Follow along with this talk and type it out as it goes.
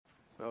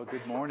Well,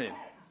 good morning.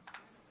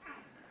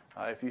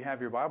 If you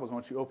have your Bibles, why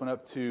don't you open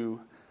up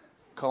to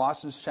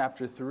Colossians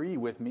chapter 3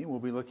 with me. We'll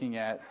be looking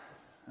at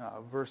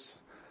verse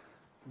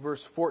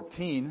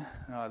 14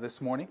 this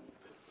morning.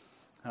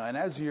 And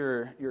as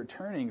you're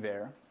turning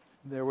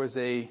there was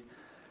a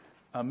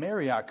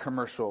Marriott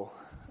commercial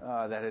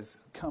that has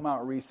come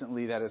out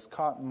recently that has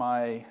caught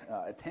my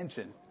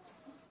attention.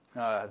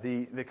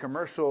 The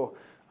commercial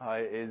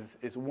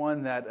is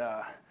one that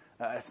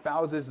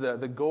espouses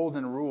the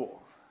golden rule.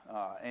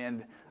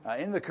 And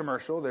in the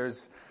commercial,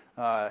 there's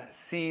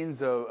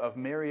scenes of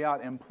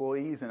Marriott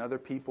employees and other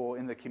people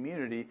in the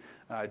community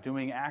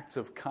doing acts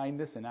of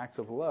kindness and acts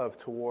of love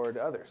toward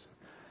others.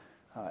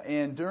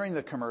 And during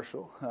the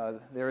commercial,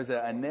 there is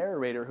a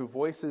narrator who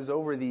voices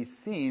over these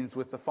scenes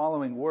with the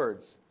following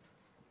words.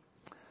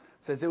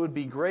 It says, "It would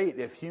be great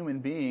if human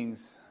beings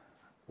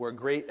were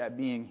great at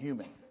being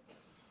human.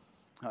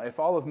 If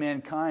all of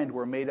mankind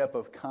were made up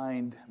of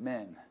kind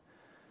men.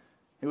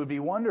 It would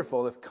be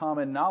wonderful if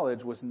common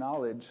knowledge was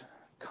knowledge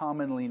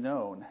commonly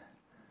known,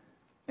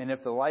 and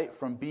if the light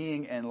from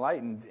being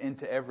enlightened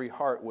into every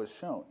heart was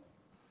shown.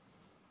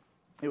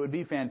 It would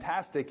be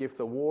fantastic if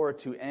the war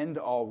to end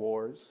all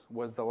wars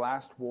was the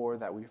last war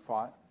that we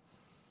fought.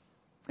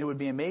 It would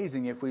be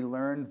amazing if we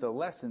learned the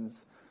lessons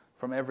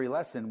from every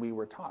lesson we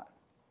were taught.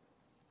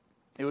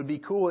 It would be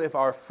cool if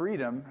our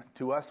freedom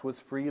to us was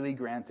freely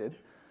granted,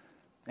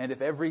 and if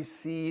every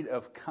seed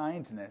of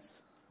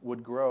kindness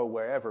would grow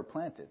wherever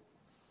planted.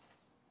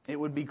 It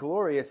would be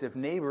glorious if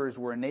neighbors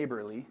were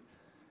neighborly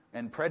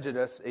and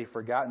prejudice a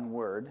forgotten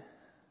word.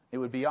 It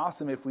would be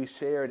awesome if we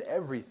shared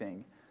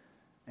everything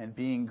and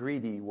being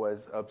greedy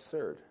was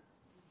absurd.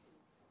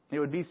 It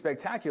would be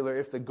spectacular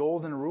if the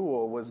golden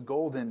rule was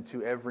golden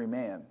to every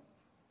man,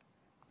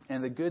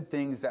 and the good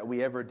things that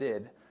we ever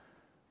did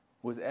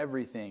was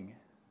everything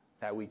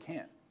that we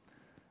can."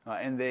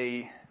 And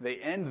they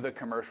end the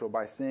commercial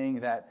by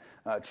saying that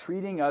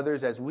treating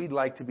others as we'd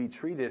like to be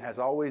treated has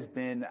always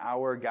been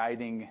our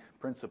guiding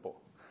principle.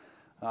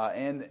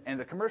 And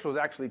the commercial is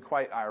actually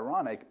quite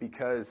ironic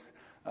because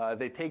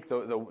they take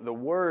the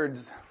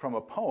words from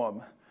a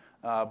poem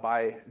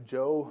by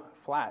Joe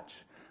Flatch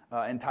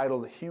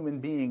entitled "Human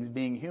Beings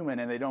Being Human,"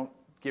 and they don't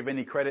give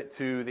any credit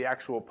to the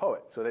actual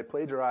poet. So they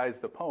plagiarize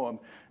the poem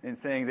in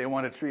saying they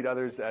want to treat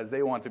others as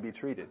they want to be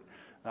treated.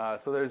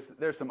 So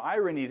there's some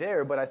irony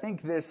there, but I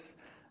think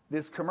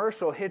this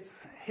commercial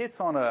hits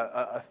on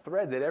a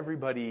thread that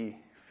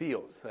everybody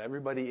feels,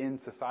 everybody in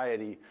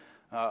society.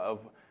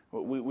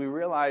 We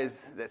realize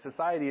that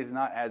society is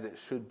not as it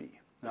should be,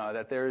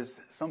 that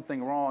there's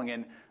something wrong,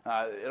 and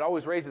it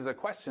always raises a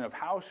question of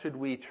how should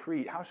we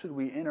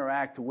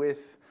interact with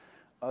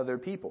other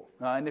people.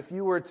 And if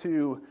you were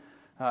to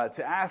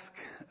ask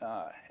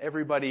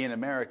everybody in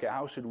America,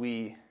 how should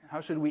we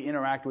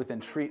interact with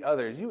and treat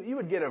others, you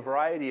would get a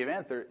variety of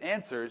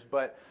answers,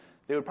 but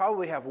they would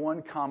probably have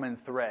one common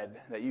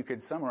thread that you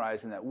could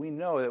summarize, in that we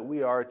know that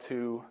we are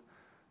to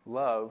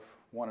love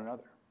one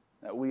another,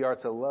 that we are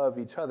to love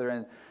each other.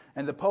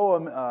 And the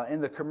poem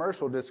in the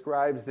commercial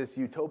describes this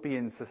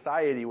utopian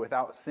society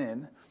without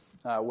sin,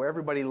 where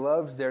everybody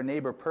loves their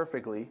neighbor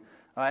perfectly.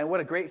 And what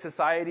a great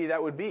society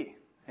that would be.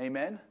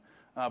 Amen?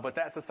 But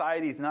that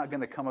society is not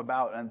going to come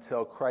about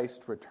until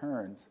Christ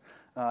returns.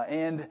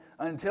 And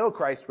until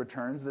Christ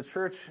returns, the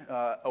church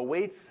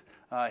awaits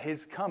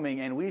His coming,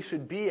 and we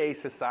should be a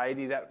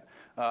society, that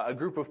a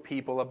group of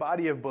people, a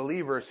body of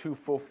believers who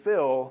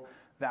fulfill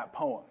that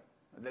poem.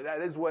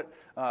 That is what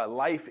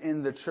life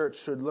in the church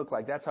should look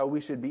like. That's how we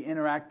should be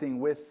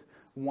interacting with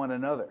one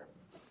another.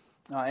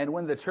 And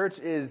when the church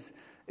is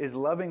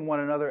loving one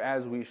another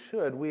as we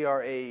should, we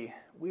are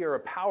a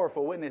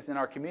powerful witness in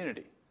our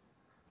community,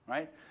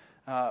 right?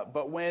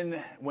 But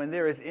when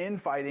there is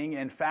infighting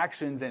and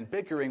factions and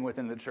bickering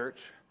within the church,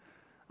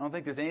 I don't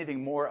think there's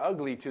anything more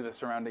ugly to the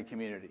surrounding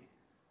community.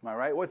 Am I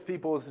right? What's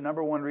people's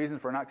number one reason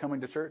for not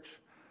coming to church?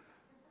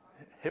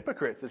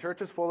 Hypocrites. The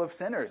church is full of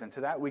sinners, and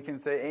to that we can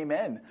say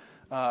amen.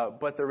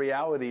 But the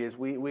reality is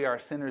we are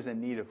sinners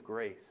in need of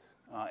grace.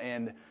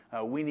 And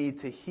we need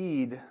to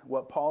heed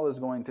what Paul is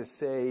going to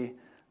say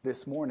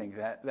this morning,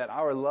 that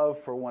our love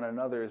for one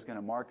another is going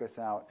to mark us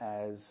out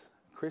as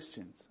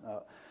Christians.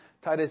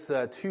 Titus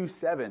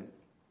 2:7,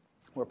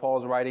 where Paul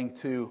is writing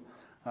to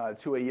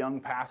a young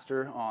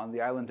pastor on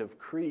the island of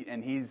Crete,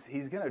 and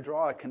he's going to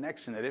draw a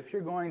connection that if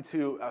you're going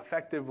to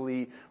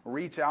effectively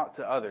reach out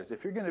to others,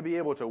 if you're going to be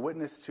able to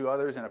witness to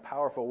others in a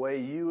powerful way,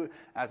 you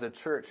as a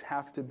church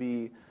have to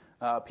be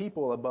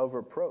people above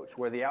reproach,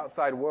 where the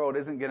outside world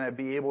isn't going to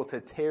be able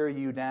to tear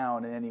you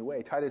down in any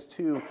way. Titus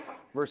 2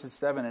 verses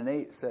 7 and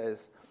 8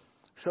 says,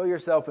 "Show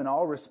yourself in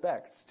all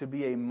respects to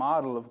be a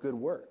model of good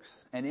works,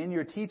 and in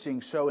your teaching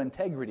show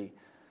integrity,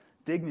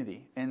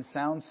 dignity, and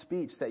sound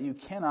speech, that you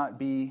cannot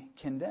be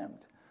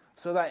condemned,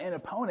 so that an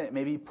opponent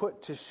may be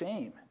put to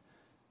shame,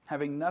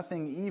 having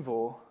nothing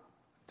evil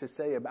to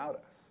say about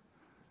us."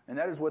 And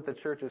that is what the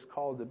church is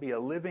called to be, a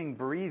living,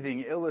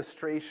 breathing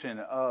illustration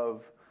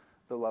of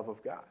the love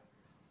of God.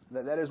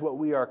 That is what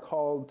we are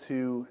called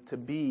to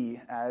be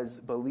as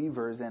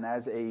believers and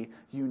as a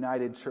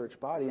united church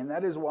body. And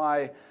that is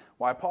why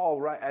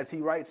Paul, as he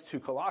writes to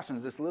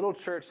Colossians, this little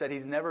church that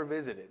he's never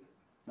visited,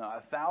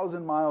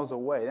 1,000 miles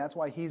away, that's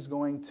why he's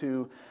going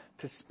to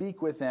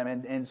speak with them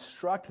and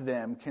instruct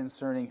them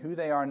concerning who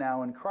they are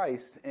now in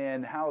Christ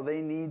and how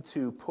they need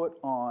to put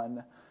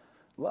on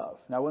love.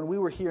 Now, when we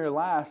were here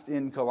last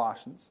in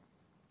Colossians,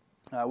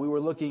 we were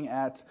looking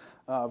at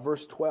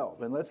verse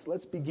 12, and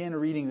let's begin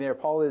reading there.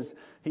 Paul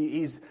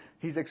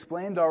he's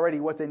explained already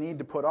what they need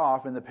to put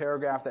off in the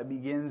paragraph that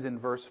begins in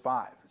verse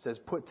 5. It says,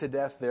 "Put to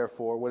death,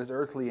 therefore, what is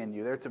earthly in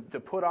you." They're to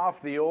put off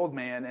the old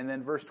man, and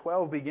then verse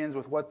 12 begins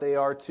with what they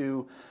are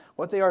to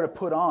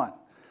put on.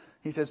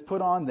 He says,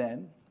 "Put on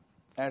then,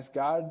 as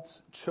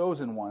God's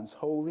chosen ones,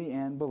 holy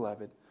and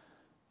beloved,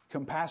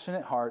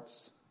 compassionate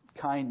hearts,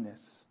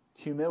 kindness,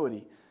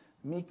 humility,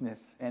 meekness,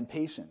 and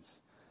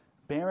patience,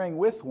 bearing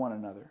with one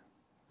another,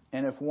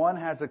 and if one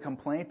has a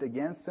complaint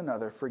against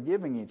another,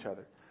 forgiving each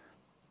other.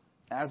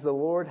 As the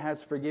Lord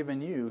has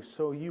forgiven you,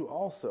 so you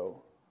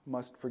also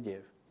must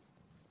forgive.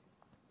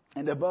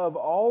 And above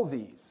all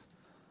these,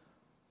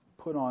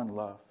 put on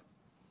love,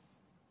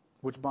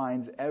 which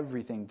binds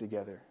everything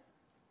together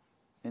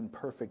in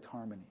perfect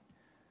harmony."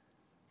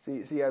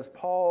 See, as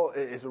Paul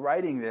is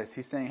writing this,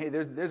 he's saying, hey,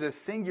 there's a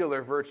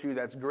singular virtue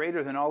that's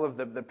greater than all of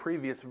the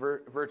previous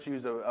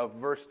virtues of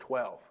verse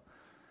 12.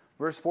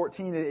 Verse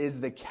 14 is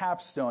the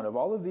capstone of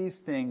all of these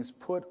things.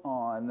 Put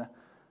on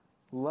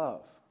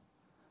love.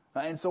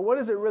 And so what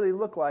does it really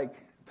look like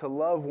to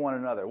love one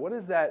another? What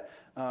does that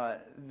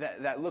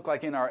look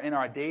like in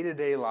our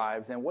day-to-day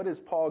lives? And what is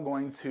Paul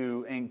going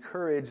to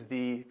encourage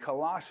the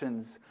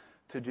Colossians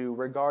to do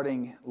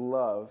regarding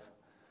love?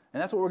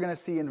 And that's what we're going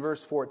to see in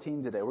verse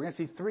 14 today. We're going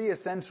to see three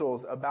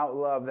essentials about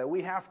love that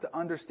we have to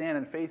understand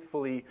and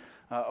faithfully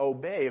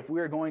obey if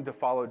we are going to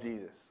follow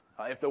Jesus.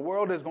 If the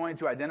world is going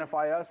to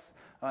identify us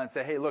and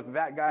say, hey, look,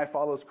 that guy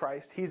follows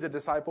Christ. He's a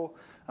disciple.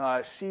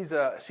 She's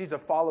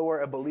a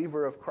follower, a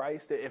believer of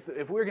Christ.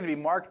 If we're going to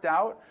be marked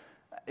out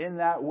in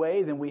that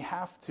way, then we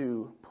have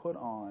to put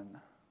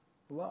on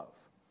love.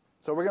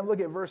 So we're going to look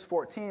at verse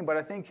 14, but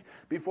I think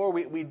before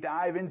we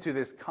dive into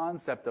this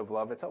concept of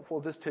love, it's helpful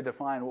just to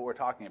define what we're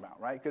talking about,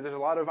 right? Because there's a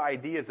lot of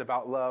ideas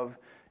about love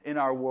in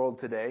our world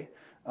today.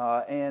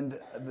 And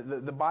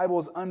the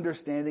Bible's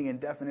understanding and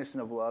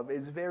definition of love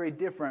is very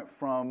different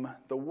from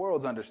the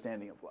world's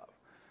understanding of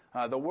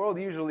love. The world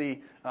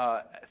usually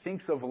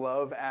thinks of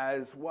love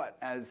as what?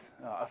 As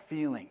a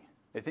feeling.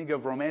 They think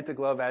of romantic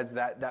love as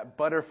that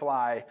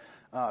butterfly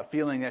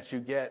feeling that you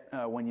get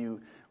when you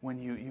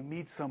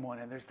meet someone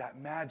and there's that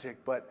magic.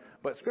 But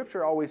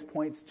Scripture always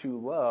points to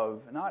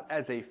love not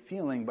as a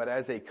feeling, but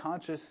as a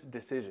conscious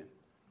decision.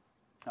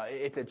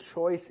 It's a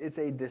choice. It's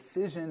a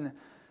decision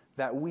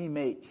that we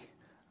make.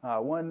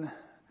 One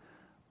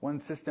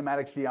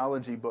systematic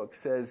theology book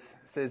says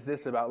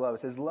this about love.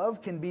 It says,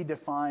 love can be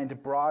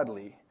defined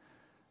broadly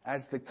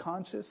as the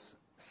conscious,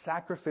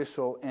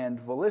 sacrificial,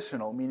 and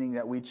volitional, meaning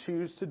that we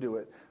choose to do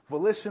it,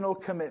 volitional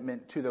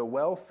commitment to the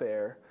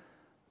welfare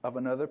of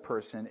another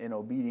person in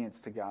obedience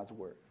to God's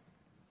word.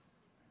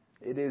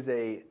 It is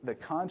the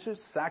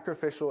conscious,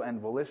 sacrificial, and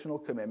volitional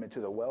commitment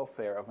to the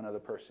welfare of another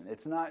person.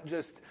 It's not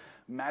just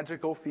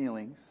magical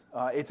feelings.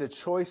 It's a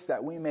choice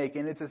that we make,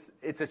 and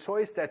it's a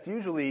choice that's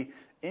usually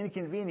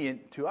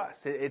inconvenient to us.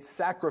 It's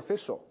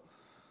sacrificial.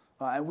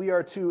 And we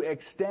are to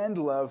extend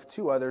love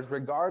to others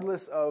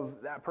regardless of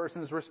that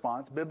person's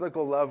response.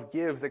 Biblical love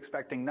gives,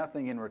 expecting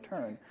nothing in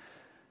return.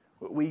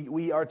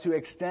 We are to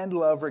extend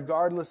love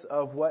regardless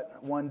of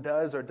what one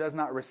does or does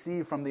not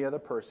receive from the other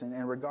person,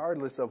 and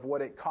regardless of what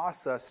it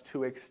costs us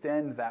to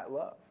extend that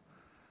love.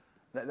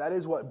 That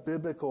is what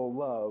biblical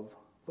love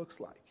looks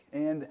like.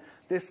 And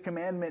this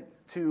commandment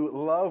to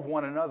love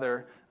one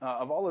another,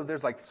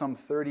 there's like some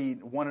 30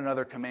 one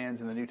another commands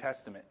in the New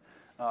Testament.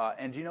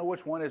 And do you know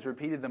which one is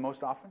repeated the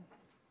most often?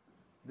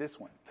 This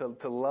one,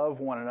 to love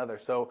one another.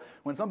 So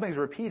when something's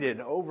repeated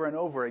over and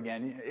over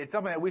again, it's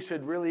something that we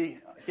should really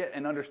get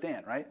and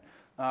understand, right?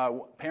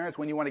 Parents,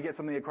 when you want to get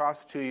something across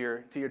to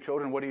your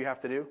children, what do you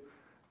have to do?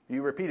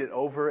 You repeat it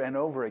over and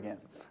over again.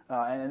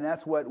 And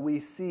that's what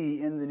we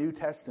see in the New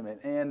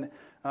Testament. And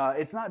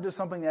it's not just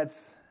something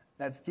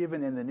that's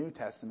given in the New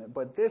Testament,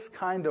 but this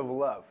kind of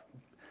love,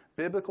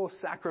 biblical,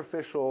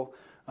 sacrificial,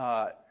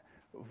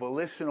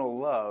 volitional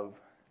love,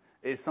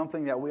 is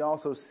something that we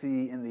also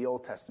see in the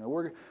Old Testament.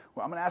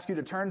 I'm going to ask you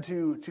to turn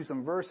to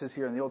some verses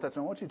here in the Old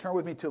Testament. I want you to turn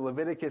with me to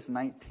Leviticus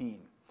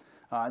 19.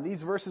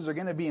 These verses are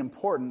going to be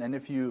important, and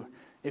if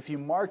you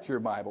mark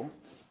your Bible,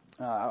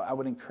 I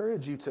would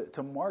encourage you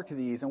to mark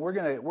these, and we're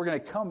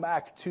going to come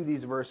back to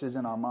these verses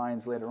in our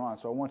minds later on.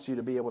 So I want you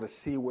to be able to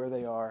see where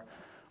they are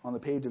on the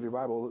page of your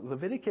Bible.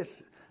 Leviticus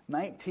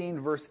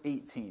 19, verse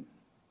 18.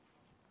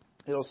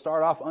 It'll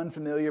start off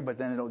unfamiliar, but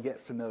then it'll get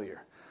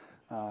familiar.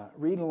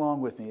 Read along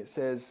with me. It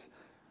says,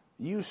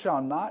 "You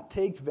shall not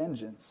take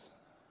vengeance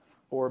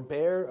or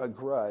bear a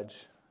grudge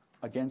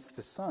against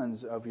the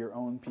sons of your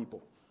own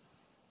people,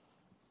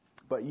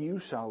 but you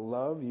shall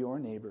love your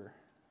neighbor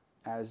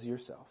as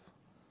yourself.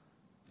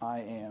 I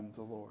am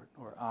the Lord,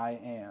 or I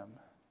am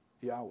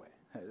Yahweh.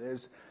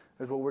 There's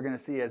what we're going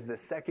to see as the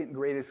second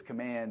greatest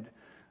command,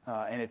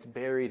 and it's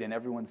buried in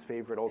everyone's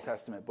favorite Old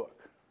Testament book,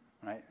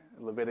 right?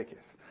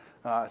 Leviticus.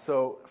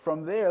 So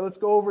from there, let's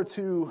go over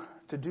to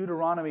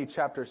Deuteronomy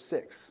chapter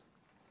 6.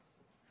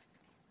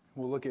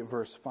 We'll look at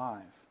verse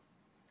 5.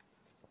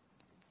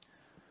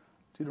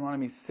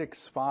 Deuteronomy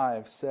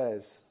 6:5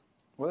 says,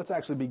 well, let's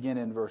actually begin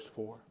in verse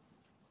 4.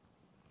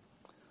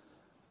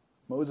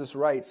 Moses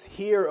writes,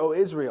 "Hear, O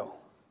Israel,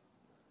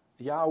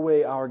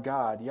 Yahweh our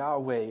God,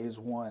 Yahweh is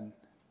one.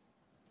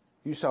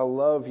 You shall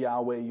love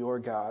Yahweh your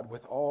God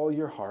with all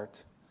your heart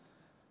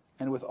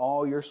and with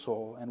all your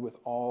soul and with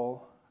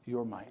all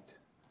your might."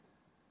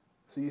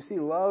 So you see,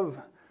 love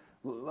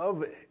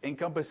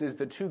encompasses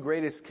the two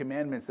greatest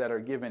commandments that are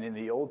given in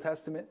the Old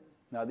Testament.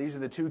 Now, these are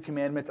the two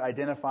commandments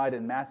identified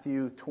in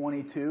Matthew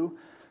 22.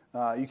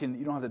 You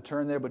don't have to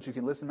turn there, but you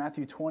can listen.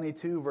 Matthew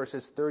 22,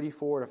 verses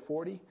 34 to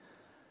 40.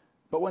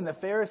 "But when the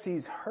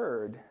Pharisees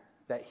heard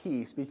that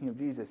he," speaking of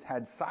Jesus,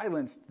 "had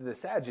silenced the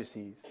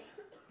Sadducees,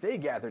 they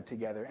gathered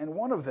together, and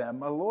one of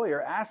them, a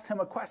lawyer, asked him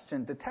a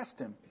question to test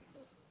him.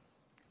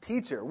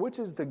 'Teacher, which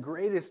is the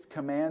greatest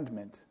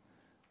commandment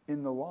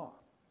in the law?'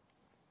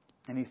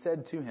 And he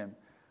said to him,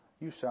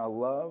 'You shall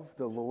love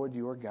the Lord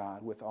your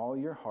God with all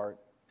your heart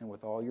and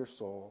with all your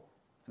soul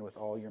and with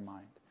all your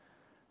mind.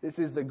 This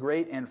is the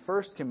great and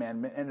first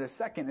commandment, and the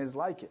second is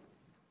like it.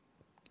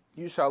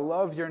 You shall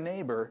love your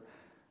neighbor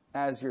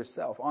as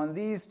yourself. On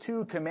these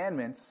two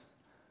commandments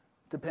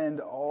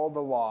depend all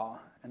the law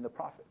and the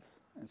prophets.'"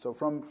 And so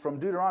from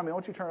Deuteronomy, I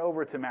want you to turn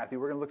over to Matthew.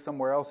 We're going to look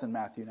somewhere else in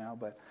Matthew now.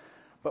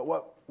 But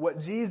what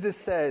Jesus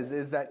says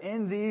is that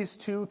in these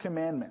two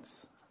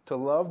commandments, to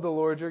love the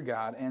Lord your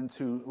God and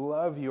to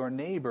love your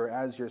neighbor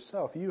as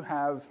yourself, you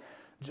have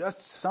just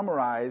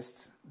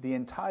summarized the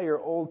entire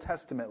Old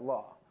Testament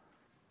law.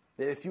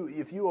 If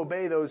you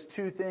obey those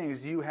two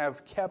things, you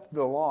have kept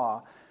the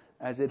law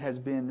as it has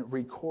been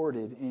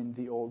recorded in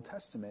the Old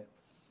Testament.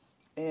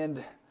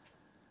 And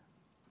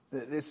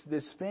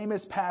this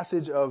famous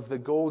passage of the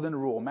Golden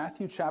Rule,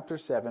 Matthew chapter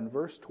 7,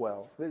 verse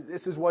 12,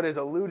 this is what is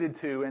alluded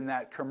to in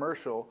that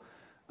commercial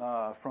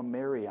from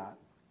Marriott.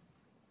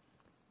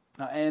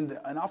 And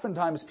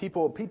oftentimes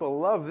people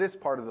love this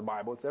part of the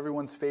Bible. It's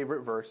everyone's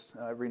favorite verse,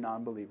 every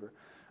non-believer.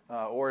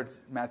 Or it's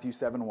Matthew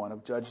 7:1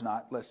 of "Judge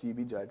not, lest ye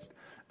be judged."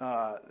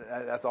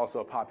 That's also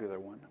a popular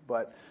one.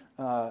 But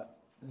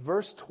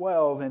verse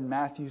 12 in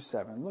Matthew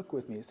 7, look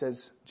with me. It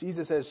says,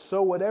 Jesus says,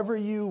 "So whatever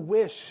you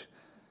wish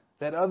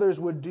that others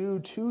would do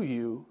to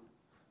you,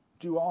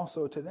 do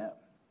also to them.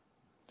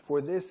 For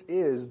this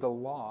is the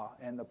law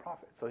and the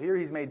prophets." So here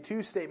he's made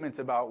two statements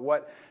about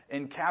what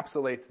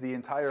encapsulates the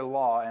entire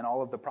law and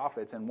all of the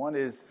prophets. And one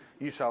is,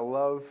 you shall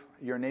love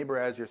your neighbor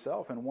as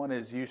yourself. And one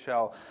is, you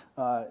shall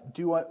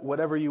do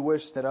whatever you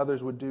wish that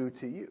others would do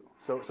to you.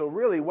 So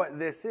really what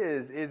this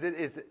is it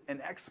is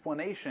an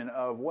explanation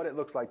of what it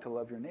looks like to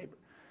love your neighbor.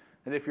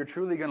 And if you're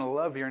truly going to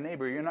love your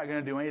neighbor, you're not going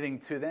to do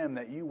anything to them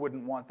that you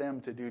wouldn't want them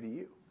to do to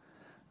you.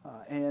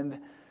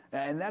 And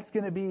that's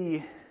going to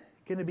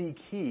be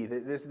key,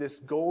 this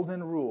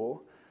golden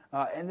rule.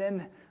 And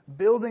then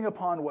building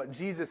upon what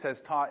Jesus has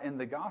taught in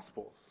the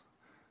Gospels,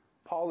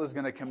 Paul is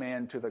going to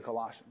command to the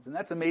Colossians. And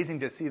that's amazing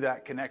to see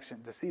that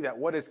connection, to see that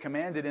what is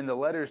commanded in the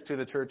letters to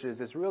the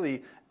churches is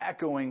really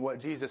echoing what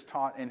Jesus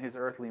taught in his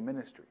earthly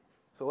ministry.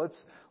 So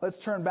let's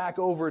turn back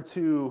over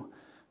to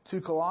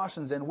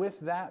Colossians, and with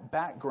that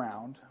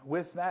background,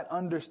 with that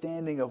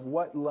understanding of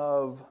what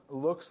love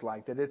looks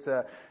like, that it's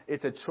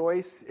a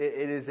choice,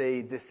 it is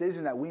a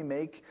decision that we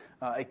make,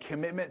 a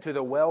commitment to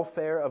the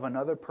welfare of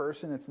another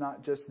person. It's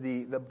not just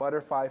the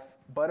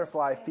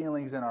butterfly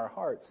feelings in our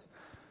hearts,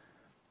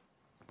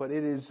 but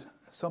it is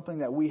something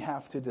that we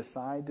have to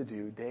decide to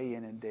do day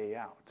in and day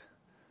out.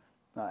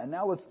 And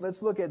now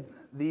let's look at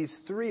these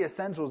three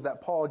essentials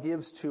that Paul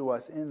gives to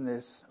us in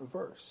this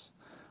verse.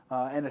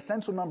 And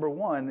essential number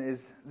one is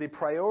the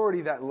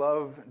priority that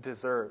love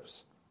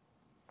deserves.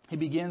 He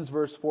begins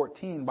verse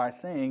 14 by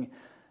saying,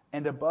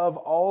 "And above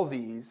all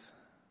these,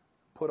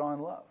 put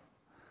on love."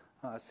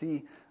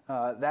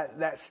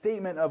 That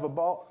statement of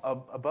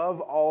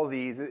above all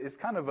these is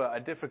kind of a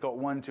difficult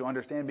one to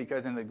understand,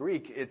 because in the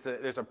Greek,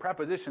 there's a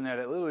preposition that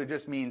it literally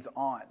just means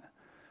on.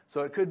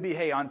 So it could be,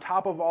 hey, on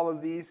top of all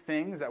of these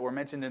things that were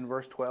mentioned in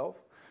verse 12.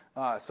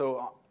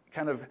 So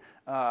kind of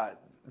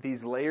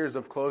these layers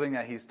of clothing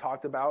that he's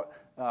talked about,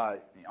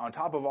 on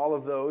top of all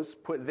of those,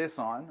 put this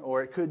on.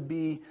 Or it could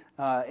be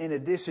in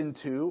addition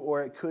to,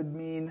 or it could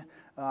mean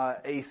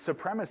a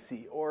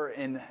supremacy,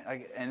 and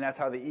that's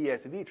how the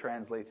ESV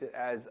translates it,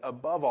 as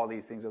above all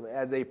these things,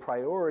 as a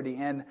priority.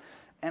 And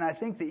I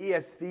think the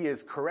ESV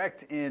is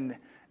correct in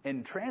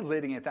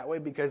translating it that way,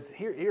 because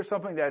here's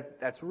something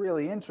that's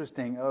really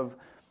interesting. Of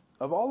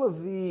all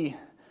of the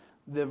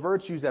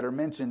virtues that are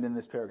mentioned in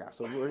this paragraph.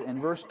 So in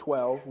verse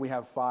 12, we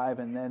have 5,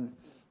 and then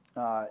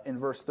in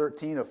verse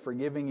 13 of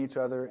forgiving each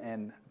other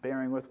and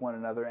bearing with one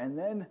another. And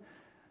then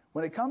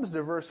when it comes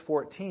to verse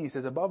 14, he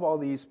says, above all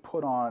these,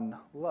 put on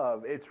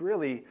love. It's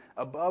really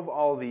above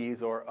all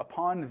these, or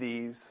upon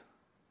these,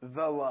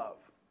 the love.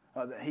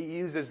 He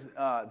uses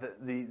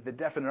the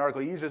definite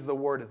article. He uses the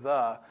word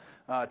the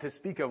to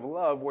speak of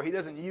love, where he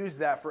doesn't use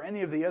that for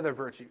any of the other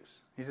virtues.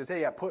 He says,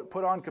 hey, yeah,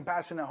 put on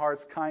compassionate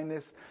hearts,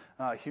 kindness,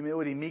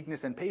 humility,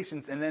 meekness, and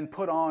patience, and then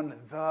put on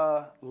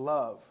the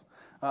love.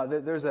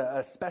 There's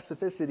a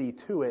specificity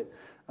to it.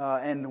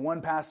 And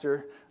one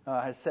pastor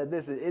has said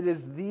this: it is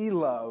the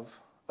love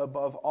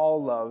above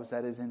all loves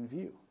that is in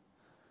view.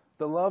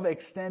 The love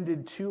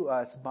extended to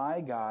us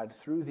by God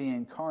through the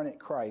incarnate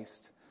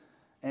Christ,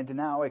 and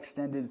now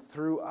extended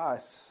through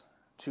us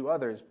to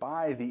others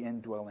by the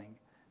indwelling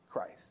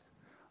Christ.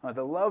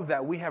 The love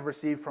that we have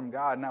received from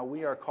God, now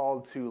we are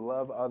called to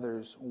love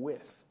others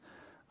with.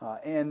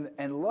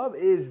 And love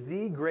is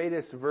the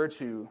greatest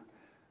virtue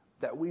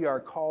that we are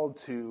called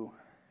to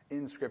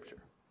in Scripture.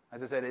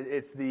 As I said,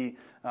 it's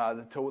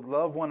to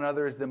love one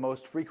another is the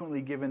most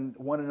frequently given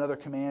one another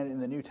command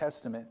in the New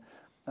Testament.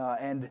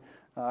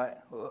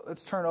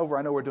 Let's turn over.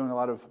 I know we're doing a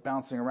lot of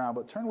bouncing around,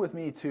 but turn with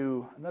me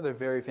to another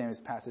very famous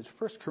passage,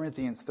 1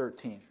 Corinthians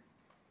 13.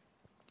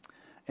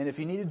 And if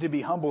you needed to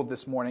be humbled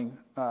this morning,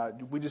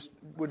 we'll just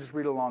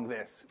read along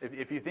this.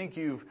 If you think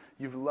you've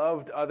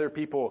loved other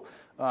people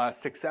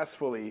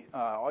successfully,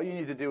 all you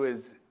need to do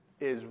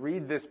is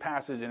read this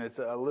passage, and it's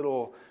a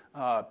little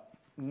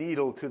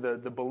needle to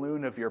the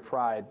balloon of your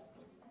pride.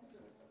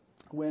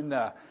 When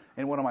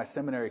in one of my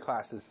seminary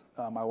classes,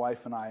 my wife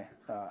and I,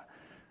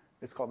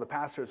 it's called The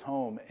Pastor's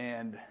Home,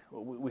 and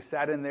we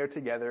sat in there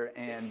together,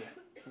 and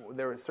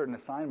there were certain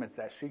assignments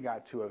that she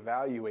got to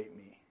evaluate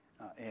me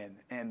in.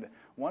 And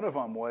one of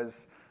them was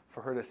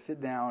for her to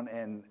sit down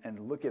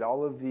and look at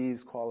all of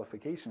these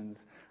qualifications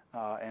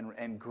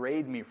and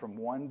grade me from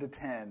 1 to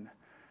 10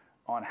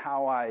 on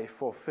how I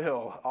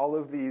fulfill all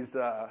of these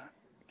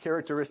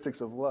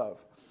characteristics of love.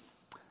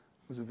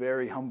 It was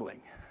very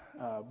humbling.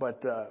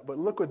 But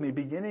look with me,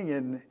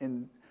 beginning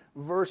in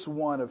verse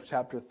 1 of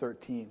chapter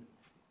 13.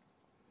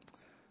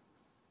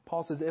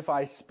 Paul says, if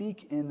I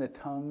speak in the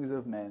tongues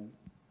of men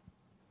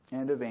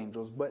and of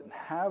angels, but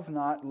have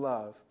not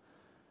love,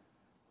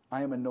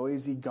 I am a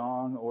noisy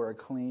gong or a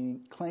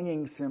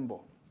clanging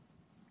cymbal.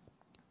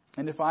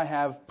 And if I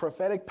have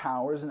prophetic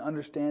powers and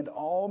understand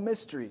all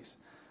mysteries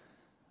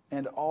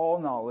and all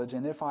knowledge,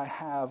 and if I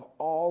have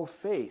all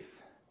faith,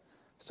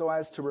 so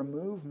as to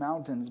remove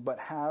mountains, but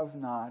have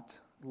not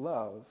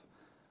love,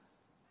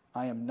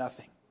 I am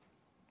nothing.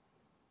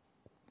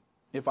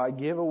 If I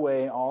give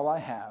away all I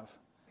have,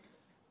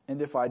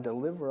 and if I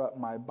deliver up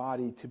my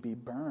body to be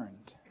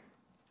burned,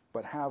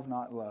 but have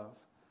not love,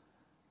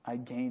 I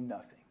gain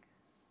nothing.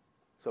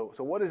 So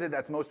what is it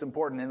that's most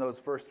important in those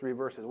first 3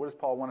 verses? What does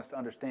Paul want us to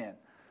understand?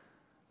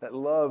 That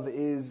love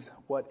is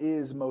what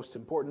is most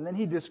important. And then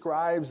he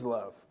describes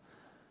love.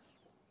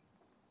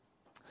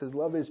 He says,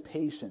 love is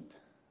patient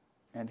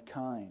and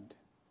kind.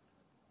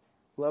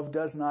 Love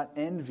does not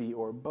envy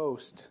or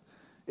boast.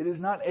 It is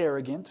not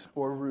arrogant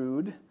or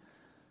rude.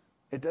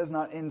 It does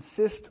not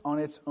insist on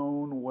its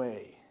own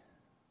way.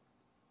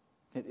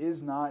 It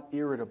is not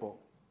irritable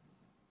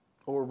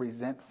or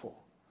resentful.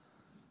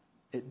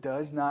 It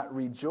does not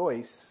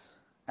rejoice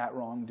at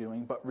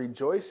wrongdoing, but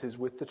rejoices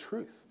with the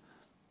truth.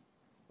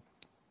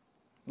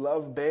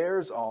 Love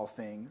bears all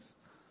things,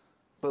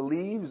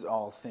 believes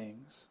all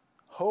things,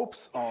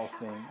 hopes all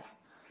things,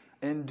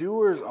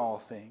 endures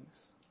all things.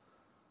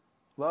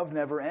 Love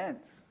never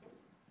ends.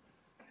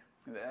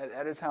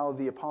 That is how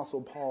the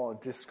Apostle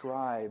Paul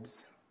describes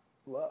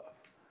love.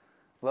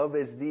 Love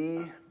is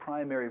the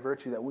primary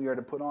virtue that we are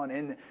to put on.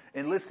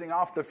 In listing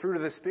off the fruit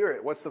of the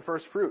Spirit, what's the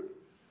first fruit?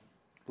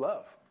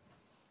 Love.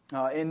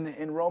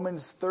 In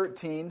Romans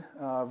 13,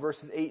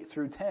 verses 8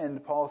 through 10,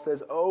 Paul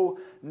says, owe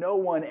no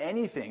one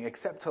anything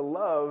except to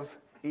love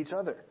each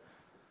other.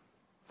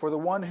 For the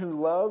one who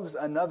loves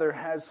another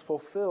has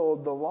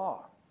fulfilled the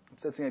law. I'm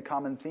sensing a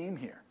common theme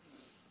here.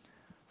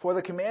 For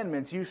the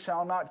commandments, you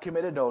shall not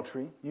commit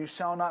adultery, you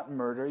shall not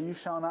murder, you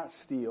shall not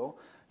steal,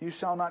 you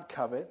shall not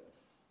covet,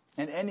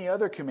 and any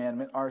other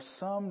commandment are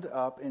summed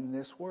up in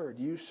this word: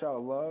 you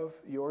shall love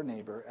your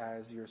neighbor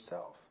as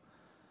yourself.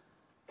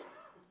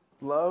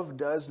 Love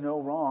does no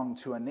wrong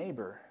to a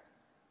neighbor.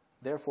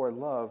 Therefore,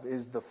 love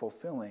is the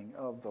fulfilling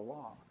of the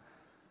law.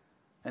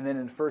 And then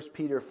in 1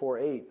 Peter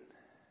 4:8,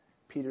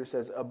 Peter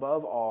says,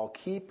 above all,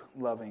 keep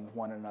loving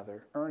one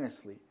another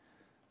earnestly,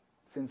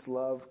 since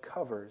love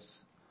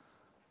covers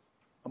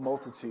a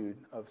multitude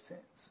of sins.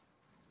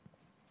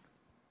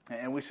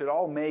 And we should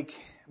all make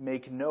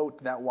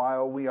note that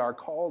while we are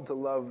called to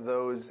love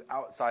those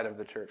outside of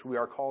the church, we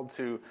are called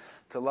to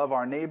love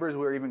our neighbors,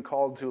 we are even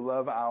called to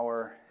love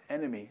our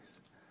enemies.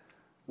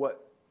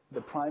 What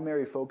the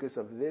primary focus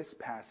of this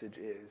passage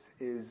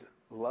is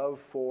love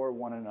for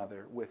one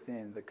another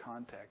within the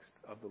context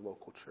of the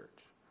local church.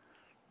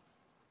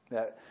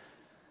 That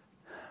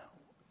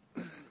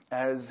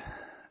as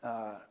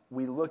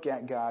we look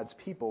at God's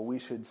people, we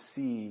should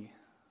see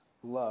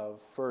love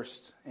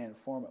first and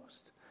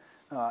foremost.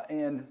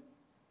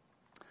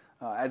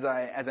 As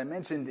I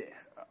mentioned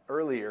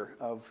earlier,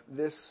 of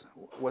this,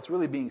 what's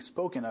really being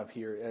spoken of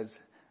here, as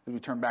we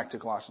turn back to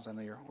Colossians, I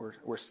know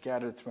we're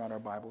scattered throughout our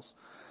Bibles.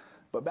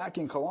 But back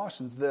in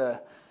Colossians,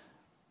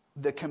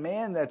 the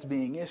command that's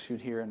being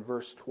issued here in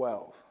verse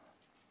 12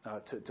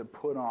 to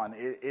put on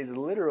is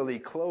literally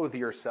clothe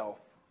yourself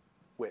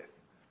with.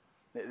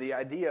 The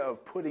idea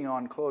of putting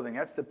on clothing,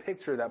 that's the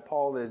picture that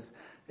Paul is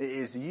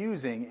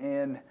using,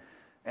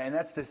 and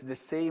that's the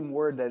same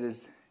word that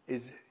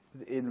is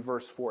in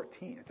verse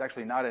 14. It's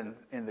actually not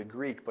in the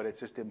Greek, but it's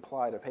just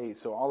implied of hate.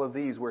 So all of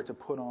these were to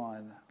put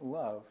on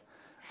love.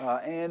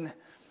 And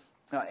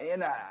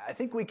I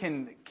think we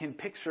can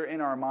picture in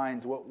our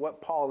minds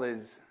what Paul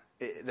is,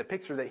 the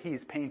picture that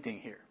he's painting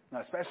here,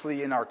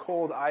 especially in our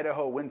cold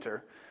Idaho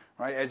winter,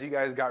 right? As you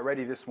guys got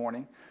ready this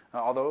morning,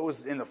 although it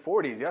was in the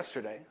 40s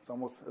yesterday, it's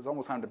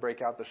almost time to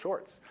break out the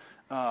shorts.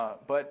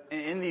 But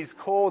in these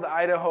cold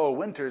Idaho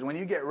winters, when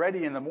you get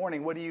ready in the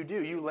morning, what do?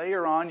 You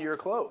layer on your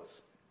clothes,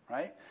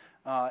 right?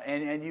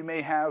 And you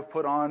may have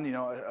put on,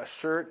 a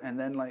shirt, and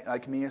then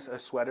like me, a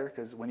sweater,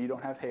 because when you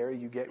don't have hair,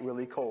 you get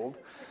really cold.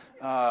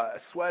 A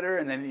sweater,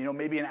 and then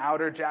maybe an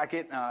outer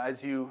jacket as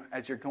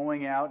you're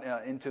going out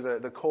into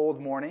the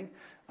cold morning,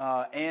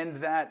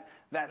 and that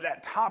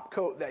top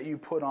coat that you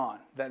put on,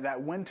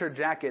 that winter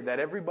jacket that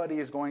everybody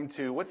is going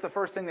to. What's the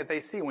first thing that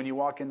they see when you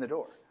walk in the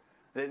door?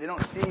 They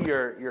don't see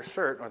your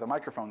shirt or the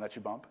microphone that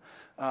you bump.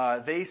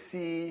 They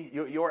see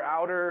your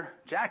outer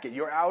jacket,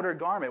 your outer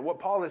garment. What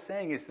Paul is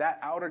saying is that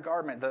outer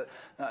garment,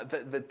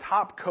 the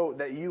top coat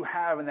that you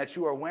have and that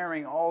you are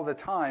wearing all the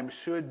time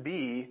should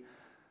be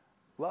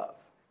love.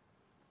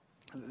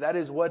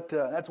 That's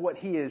what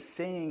he is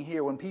saying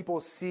here. When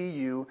people see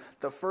you,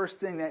 the first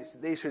thing that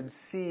they should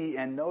see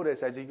and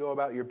notice as you go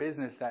about your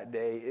business that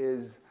day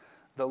is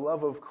the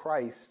love of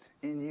Christ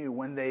in you.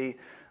 When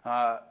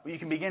you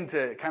can begin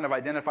to kind of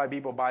identify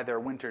people by their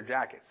winter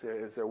jackets,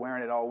 as they're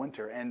wearing it all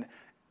winter.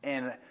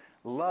 And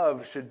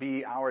love should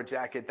be our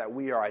jacket that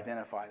we are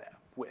identified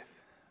with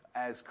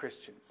as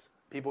Christians.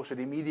 People should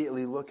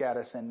immediately look at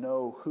us and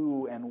know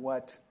who and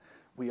what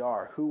we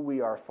are, who we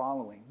are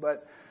following.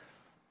 But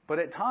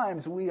at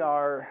times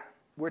we're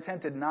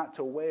tempted not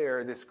to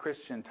wear this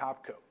Christian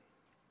topcoat.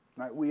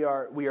 Right? We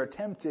are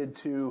tempted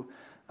to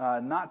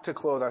not to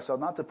clothe ourselves,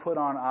 not to put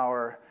on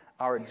our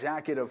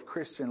jacket of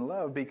Christian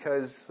love,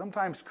 because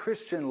sometimes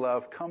Christian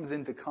love comes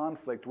into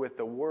conflict with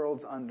the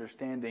world's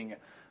understanding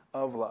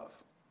of love.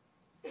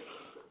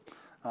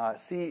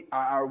 See,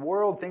 our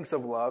world thinks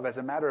of love as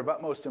a matter of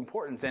utmost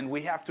importance, and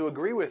we have to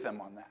agree with them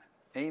on that.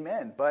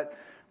 Amen. But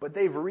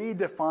they've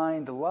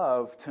redefined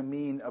love to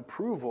mean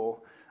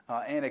approval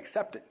and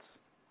acceptance.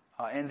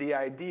 And the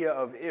idea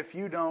of if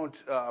you don't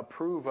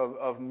approve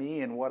of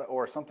me and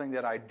or something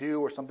that I do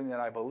or something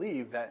that I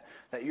believe, that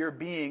you're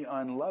being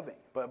unloving.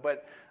 But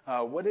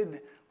what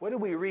did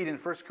we read in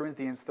 1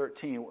 Corinthians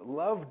 13?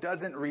 Love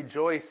doesn't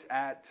rejoice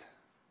at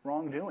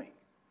wrongdoing.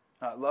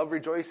 Love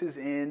rejoices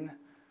in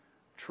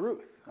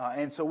truth.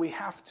 And so we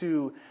have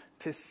to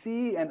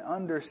see and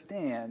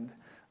understand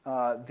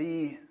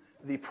the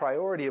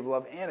priority of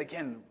love, and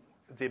again,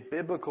 the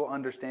biblical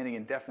understanding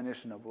and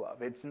definition of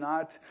love. It's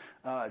not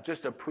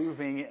just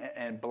approving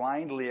and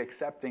blindly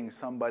accepting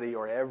somebody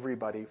or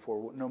everybody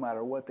for no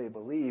matter what they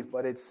believe,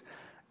 but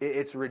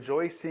it's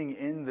rejoicing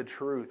in the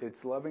truth.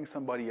 It's loving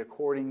somebody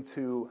according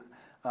to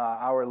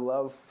our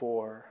love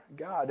for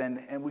God. And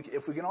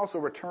if we can also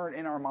return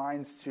in our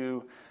minds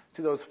to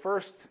those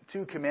first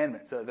two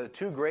commandments. The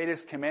two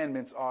greatest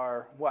commandments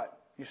are what?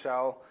 You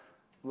shall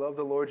love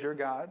the Lord your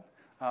God,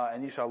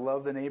 and you shall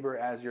love the neighbor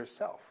as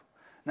yourself.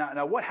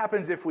 Now, what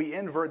happens if we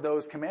invert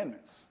those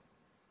commandments?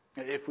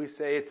 If we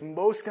say it's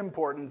most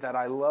important that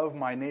I love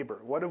my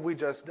neighbor, what have we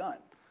just done?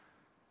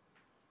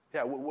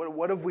 Yeah,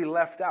 what have we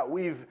left out?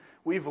 We've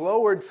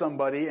lowered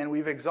somebody and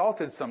we've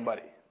exalted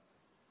somebody.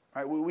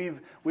 Right?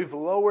 We've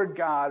lowered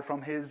God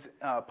from His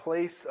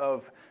place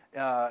of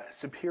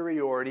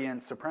superiority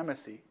and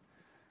supremacy,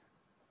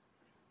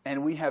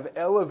 and we have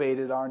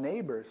elevated our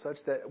neighbors such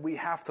that we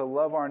have to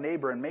love our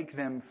neighbor and make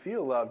them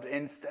feel loved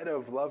instead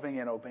of loving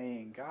and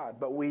obeying God.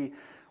 But we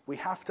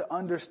have to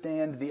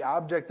understand the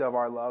object of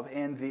our love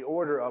and the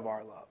order of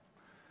our love.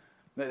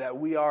 That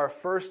we are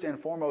first and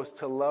foremost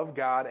to love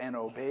God and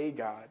obey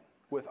God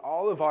with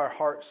all of our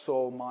heart,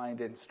 soul,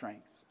 mind, and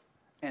strength.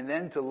 And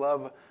then to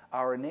love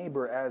our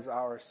neighbor as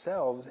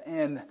ourselves.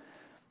 And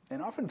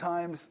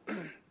oftentimes,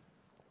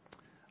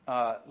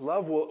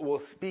 love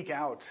will speak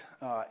out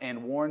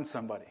and warn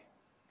somebody.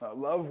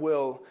 Love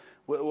will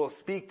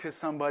speak to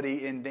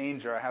somebody in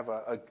danger. I have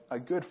a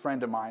good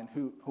friend of mine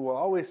who will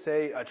always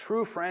say, a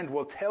true friend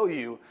will tell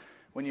you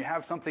when you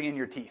have something in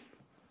your teeth.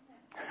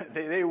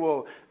 They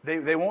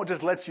won't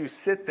just let you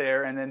sit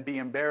there and then be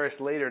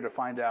embarrassed later to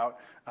find out,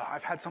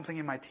 I've had something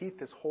in my teeth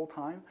this whole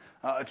time.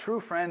 A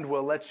true friend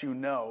will let you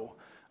know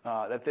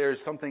that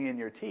there's something in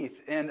your teeth.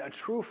 And a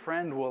true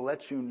friend will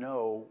let you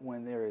know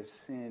when there is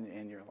sin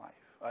in your life.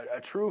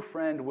 A true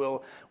friend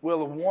will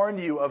warn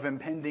you of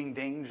impending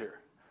danger.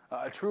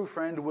 A true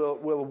friend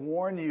will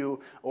warn you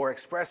or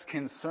express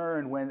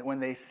concern when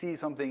they see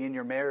something in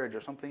your marriage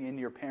or something in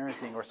your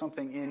parenting or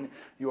something in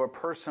your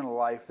personal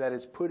life that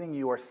is putting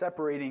you or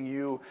separating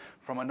you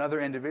from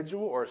another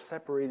individual or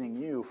separating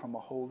you from a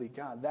holy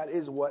God. That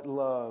is what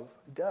love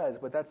does,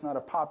 but that's not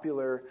a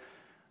popular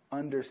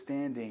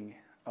understanding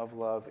of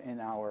love in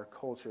our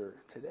culture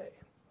today.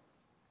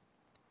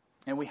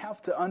 And we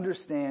have to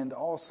understand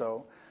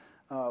also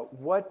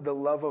what the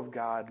love of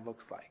God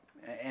looks like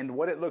and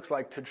what it looks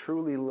like to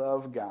truly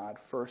love God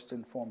first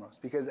and foremost.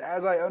 Because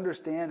as I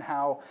understand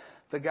how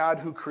the God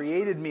who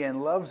created me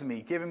and loves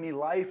me, giving me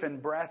life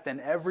and breath and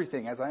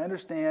everything, as I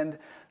understand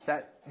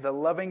that the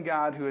loving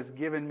God who has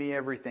given me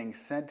everything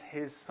sent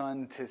his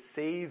Son to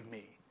save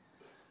me,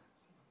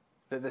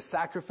 that the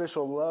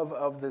sacrificial love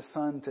of the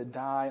Son to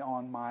die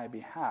on my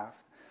behalf,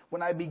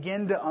 when I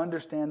begin to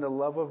understand the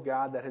love of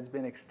God that has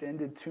been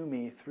extended to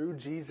me through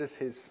Jesus,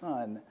 his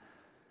Son,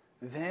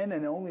 then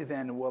and only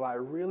then will I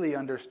really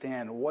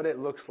understand what it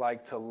looks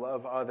like to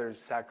love others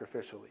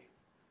sacrificially.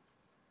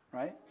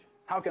 Right?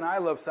 How can I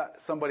love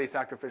somebody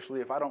sacrificially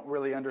if I don't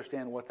really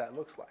understand what that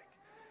looks like?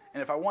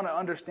 And if I want to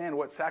understand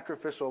what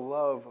sacrificial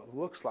love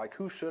looks like,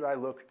 who should I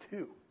look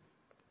to?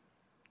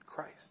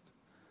 Christ.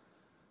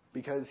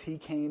 Because he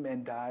came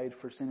and died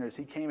for sinners.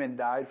 He came and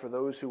died for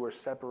those who were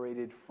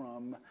separated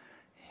from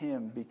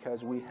him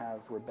because we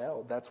have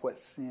rebelled. That's what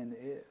sin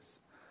is.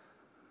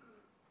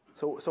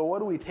 So what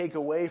do we take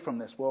away from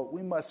this? Well,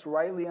 we must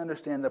rightly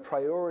understand the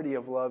priority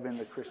of love in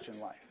the Christian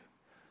life.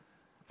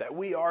 That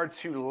we are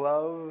to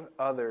love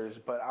others,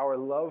 but our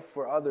love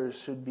for others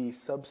should be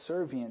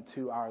subservient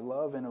to our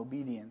love and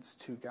obedience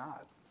to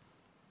God.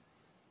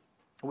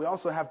 We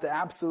also have to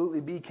absolutely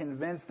be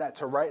convinced that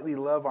to rightly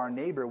love our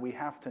neighbor, we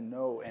have to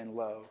know and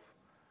love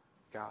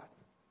God.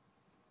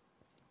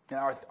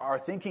 Now, our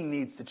thinking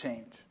needs to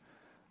change.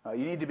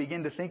 You need to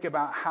begin to think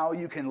about how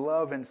you can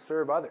love and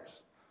serve others.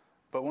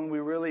 But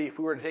if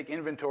we were to take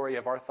inventory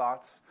of our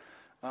thoughts,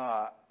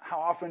 how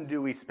often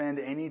do we spend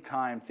any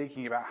time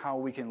thinking about how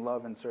we can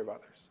love and serve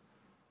others?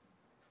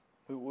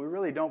 We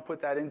really don't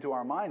put that into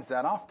our minds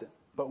that often,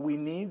 but we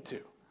need to.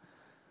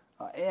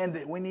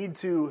 And we need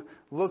to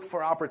look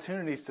for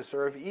opportunities to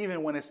serve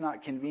even when it's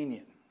not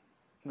convenient,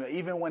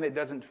 even when it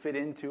doesn't fit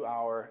into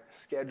our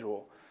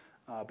schedule.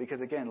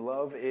 Because again,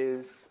 love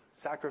is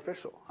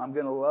sacrificial. I'm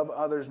going to love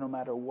others no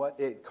matter what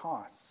it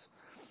costs.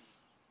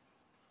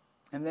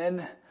 And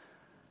then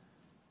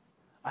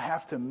I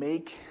have to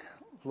make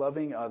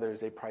loving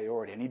others a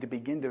priority. I need to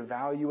begin to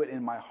value it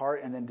in my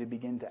heart and then to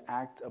begin to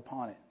act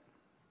upon it.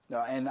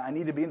 And I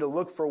need to begin to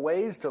look for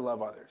ways to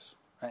love others.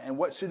 And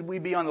what should we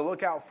be on the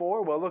lookout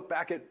for? Well, look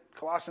back at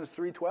Colossians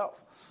 3:12.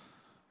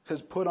 It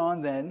says, "Put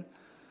on then,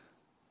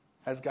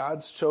 as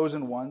God's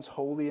chosen ones,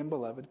 holy and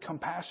beloved,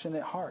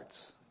 compassionate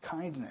hearts,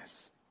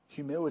 kindness,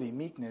 humility,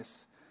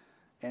 meekness,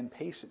 and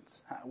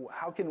patience."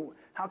 How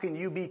can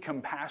you be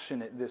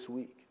compassionate this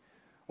week?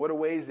 What are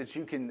ways that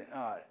you can,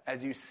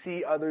 as you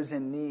see others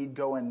in need,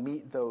 go and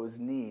meet those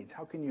needs?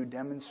 How can you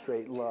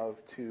demonstrate love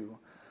to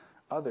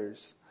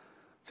others?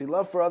 See,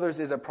 love for others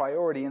is a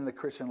priority in the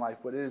Christian life,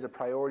 but it is a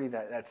priority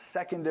that's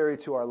secondary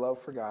to our love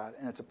for God,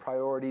 and it's a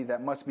priority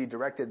that must be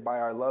directed by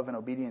our love and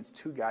obedience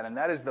to God. And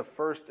that is the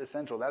first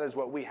essential. That is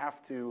what we have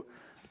to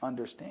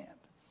understand.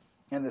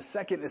 And the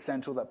second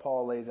essential that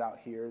Paul lays out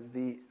here is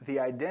the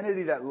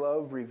identity that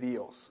love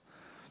reveals.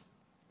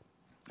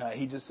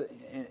 He just,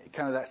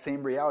 kind of that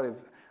same reality of,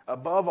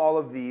 above all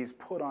of these,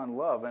 put on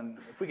love. And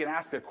if we can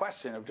ask a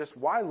question of just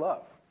why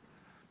love?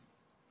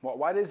 Well,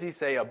 why does he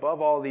say,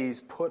 above all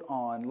these, put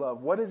on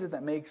love? What is it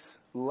that makes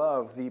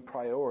love the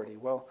priority?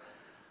 Well,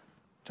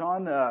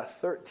 John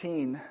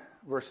 13,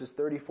 verses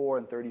 34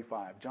 and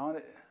 35.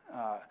 John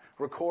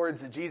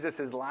records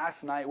Jesus'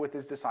 last night with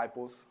his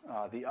disciples,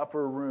 the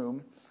upper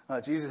room.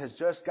 Jesus has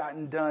just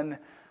gotten done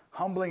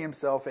humbling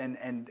himself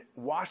and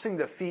washing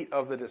the feet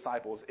of the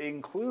disciples,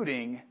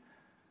 including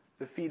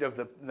the feet of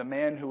the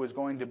man who was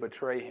going to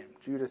betray him,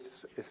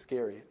 Judas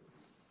Iscariot.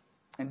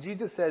 And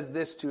Jesus says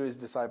this to his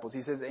disciples.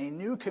 He says, "A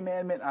new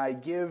commandment I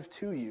give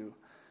to you,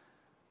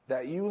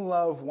 that you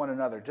love one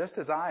another. Just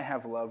as I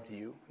have loved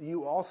you,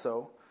 you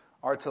also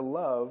are to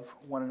love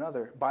one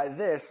another. By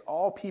this,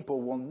 all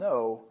people will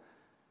know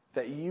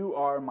that you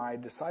are my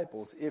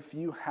disciples, if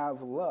you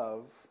have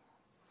love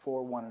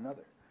for one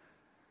another."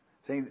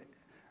 Saying,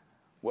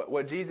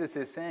 what Jesus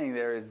is saying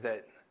there is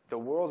that the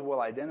world will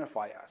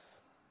identify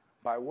us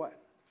by what?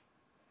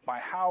 By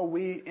how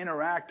we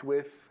interact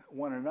with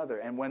one another.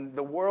 And when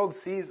the world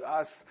sees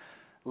us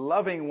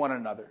loving one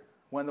another,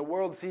 when the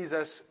world sees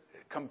us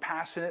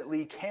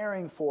compassionately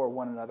caring for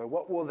one another,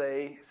 what will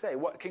they say?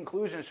 What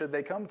conclusion should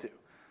they come to?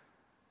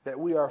 That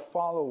we are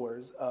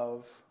followers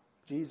of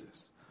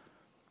Jesus.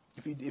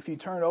 If you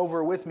turn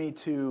over with me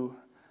to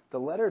the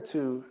letter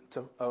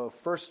of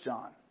 1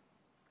 John,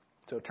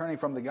 so turning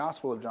from the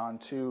Gospel of John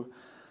to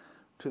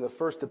the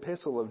first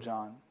epistle of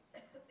John,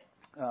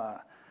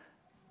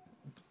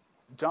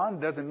 John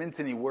doesn't mince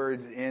any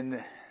words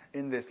in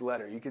this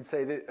letter. You could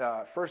say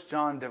that 1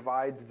 John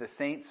divides the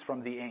saints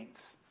from the ain'ts.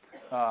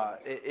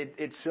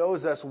 It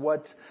shows us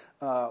what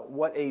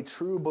a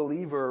true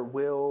believer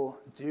will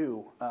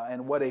do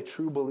and what a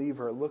true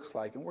believer looks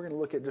like. And we're going to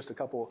look at just a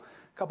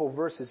couple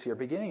verses here,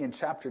 beginning in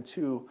chapter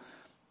 2,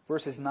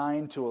 verses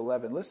 9 to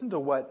 11. Listen to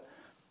what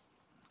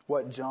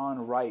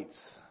John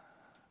writes.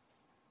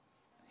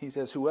 He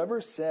says,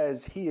 "Whoever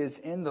says he is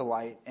in the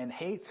light and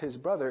hates his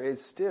brother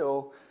is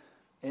still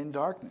in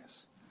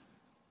darkness.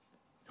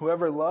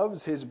 Whoever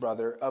loves his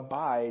brother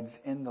abides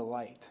in the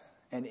light,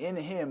 and in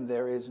him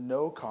there is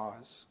no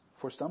cause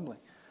for stumbling.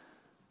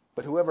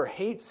 But whoever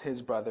hates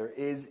his brother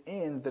is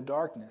in the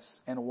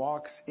darkness and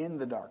walks in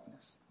the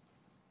darkness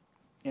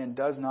and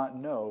does not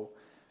know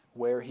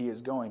where he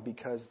is going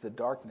because the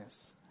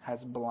darkness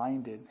has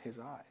blinded his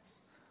eyes."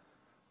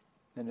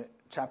 In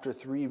chapter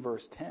 3,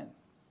 verse 10.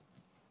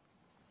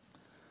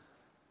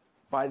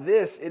 "By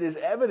this it is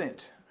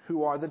evident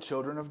who are the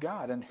children of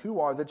God and who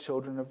are the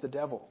children of the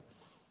devil.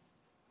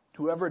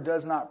 Whoever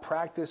does not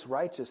practice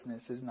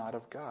righteousness is not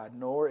of God,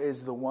 nor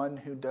is the one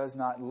who does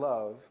not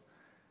love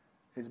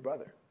his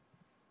brother."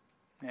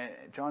 And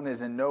John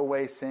is in no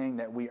way saying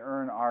that we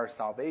earn our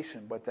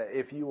salvation, but that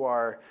if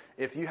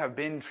you have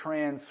been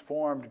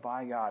transformed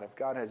by God, if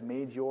God has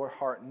made your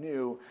heart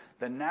new,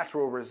 the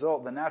natural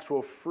result, the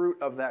natural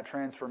fruit of that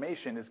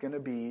transformation is going to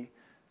be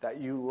that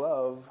you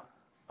love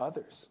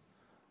others.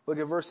 Look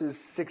at verses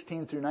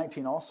 16 through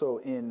 19 also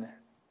in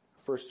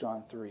 1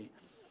 John 3.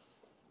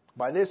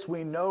 "By this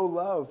we know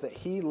love, that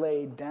he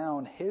laid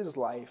down his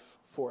life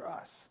for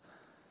us,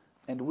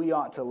 and we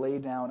ought to lay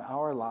down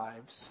our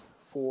lives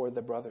for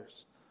the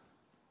brothers.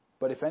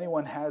 But if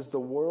anyone has the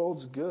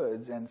world's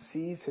goods and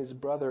sees his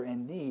brother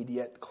in need,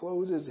 yet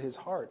closes his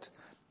heart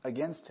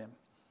against him,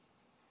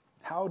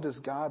 how does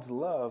God's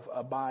love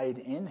abide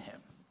in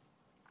him?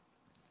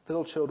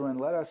 Little children,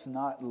 let us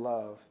not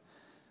love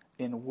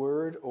in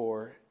word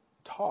or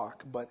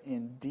talk, but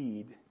in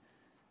deed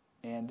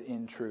and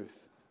in truth.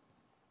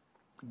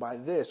 By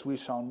this we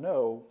shall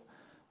know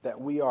that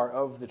we are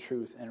of the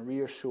truth and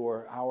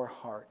reassure our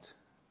heart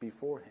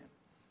before him."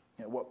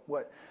 You know,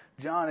 what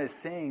John is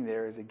saying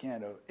there is,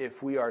 again,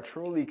 if we are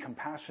truly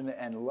compassionate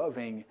and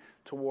loving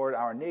toward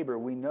our neighbor,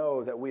 we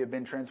know that we have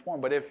been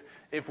transformed. But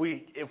if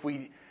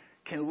we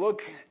can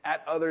look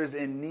at others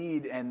in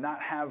need and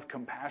not have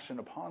compassion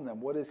upon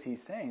them, what is he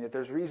saying? That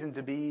there's reason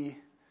to be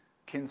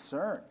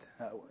concerned.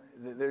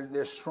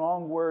 There's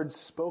strong words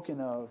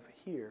spoken of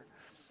here.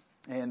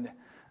 And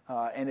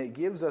it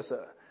gives us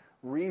a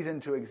reason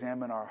to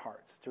examine our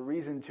hearts, to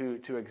reason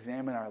to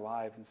examine our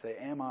lives and say,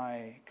 am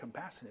I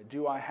compassionate?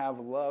 Do I have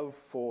love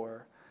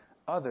for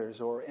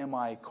others, or am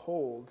I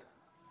cold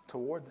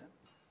toward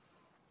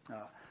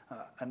them?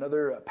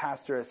 Another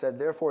pastor has said,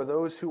 "Therefore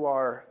those who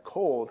are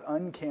cold,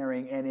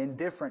 uncaring, and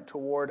indifferent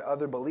toward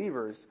other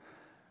believers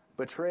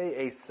betray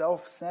a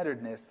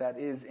self-centeredness that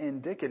is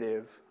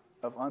indicative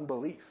of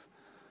unbelief.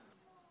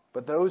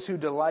 But those who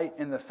delight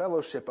in the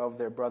fellowship of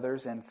their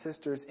brothers and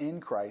sisters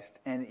in Christ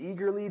and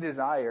eagerly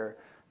desire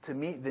to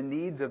meet the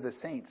needs of the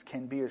saints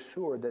can be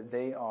assured that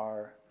they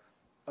are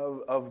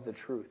of the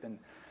truth." And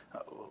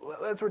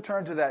let's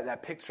return to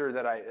that picture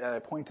that I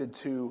pointed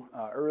to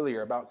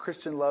earlier about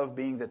Christian love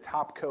being the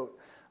top coat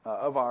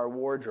of our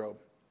wardrobe.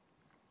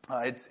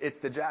 It's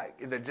the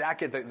jacket,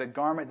 the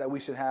garment that we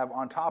should have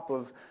on top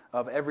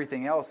of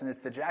everything else, and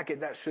it's the jacket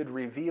that should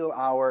reveal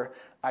our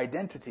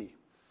identity.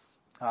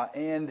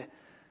 And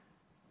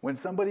when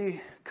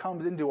somebody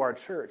comes into our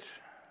church,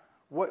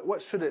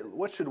 what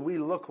should we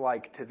look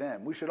like to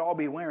them? We should all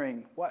be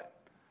wearing what?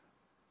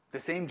 The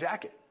same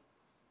jacket,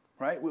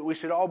 right? We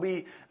should all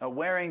be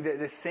wearing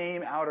the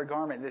same outer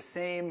garment, the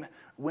same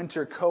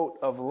winter coat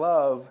of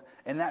love,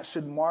 and that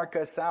should mark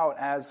us out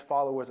as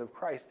followers of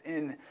Christ.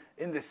 In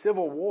the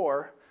Civil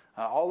War,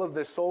 all of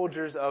the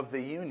soldiers of the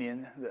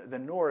Union, the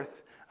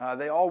North,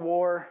 they all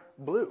wore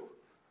blue.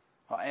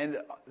 And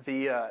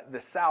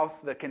the South,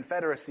 the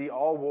Confederacy,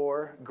 all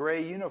wore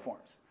gray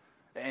uniforms.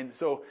 And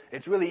so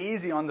it's really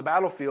easy on the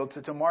battlefield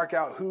to mark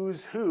out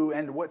who's who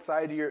and what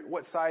side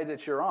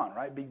that you're on,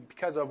 right?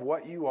 Because of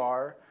what you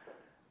are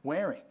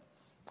wearing.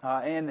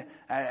 And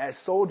as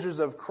soldiers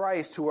of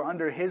Christ who are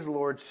under his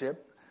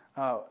lordship,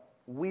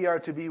 we are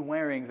to be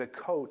wearing the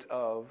coat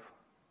of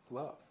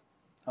love.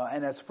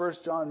 And as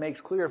 1 John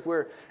makes clear,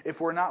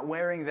 if we're not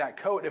wearing that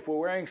coat, if we're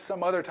wearing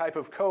some other type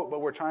of coat, but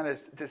we're trying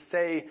to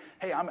say,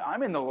 hey,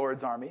 I'm in the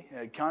Lord's army,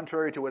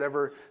 contrary to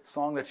whatever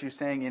song that you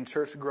sang in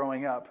church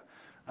growing up,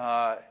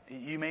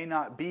 you may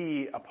not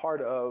be a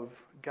part of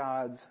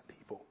God's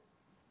people.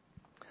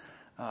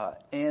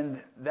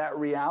 And that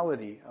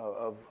reality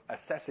of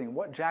assessing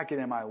what jacket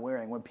am I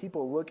wearing, when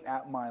people look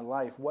at my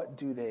life, what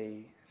do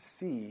they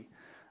see?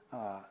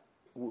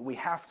 We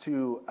have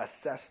to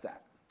assess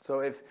that. So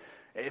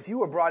if you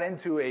were brought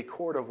into a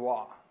court of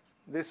law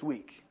this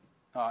week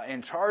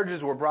and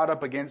charges were brought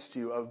up against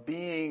you of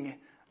being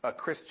a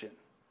Christian,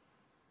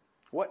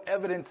 what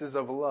evidences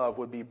of love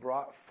would be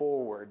brought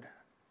forward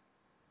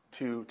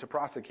to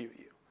prosecute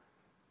you?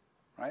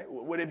 Right?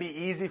 Would it be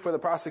easy for the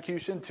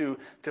prosecution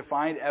to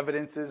find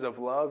evidences of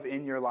love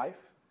in your life?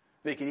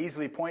 They could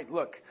easily point,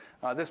 look,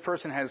 this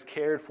person has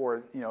cared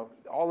for,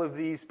 all of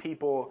these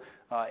people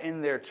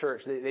in their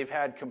church. They've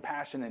had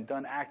compassion and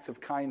done acts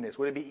of kindness.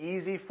 Would it be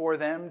easy for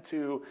them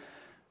to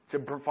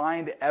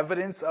find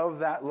evidence of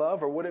that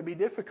love, or would it be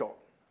difficult?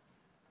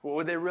 Well,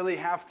 would they really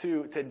have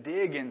to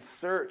dig and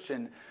search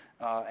and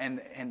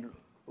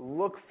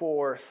look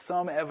for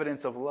some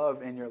evidence of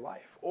love in your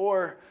life?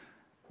 Or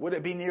would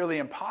it be nearly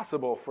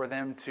impossible for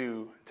them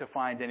to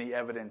find any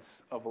evidence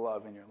of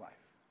love in your life?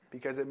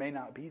 Because it may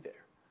not be there.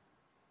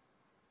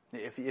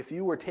 If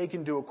you were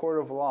taken to a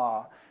court of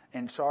law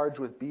and charged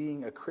with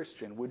being a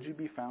Christian, would you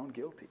be found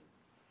guilty?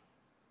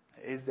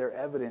 Is there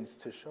evidence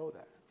to show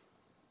that?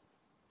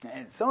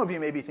 And some of you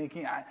may be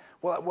thinking, I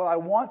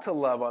want to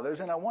love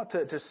others and I want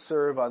to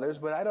serve others,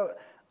 but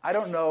I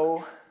don't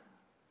know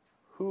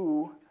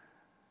who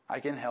I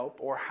can help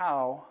or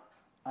how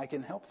I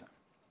can help them.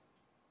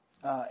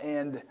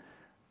 And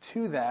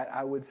to that,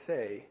 I would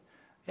say,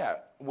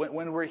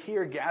 when we're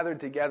here gathered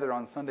together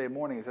on Sunday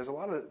mornings, there's a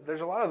lot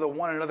of the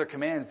one another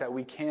commands that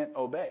we can't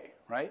obey,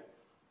 right?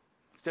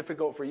 It's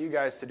difficult for you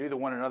guys to do the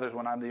one another's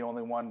when I'm the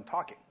only one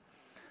talking.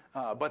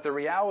 But the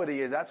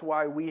reality is that's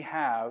why we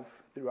have,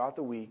 throughout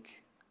the week,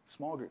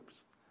 small groups.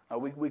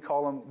 We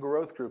call them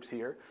growth groups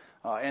here.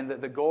 And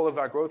the goal of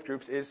our growth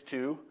groups is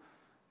to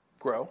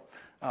grow.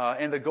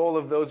 And the goal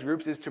of those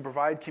groups is to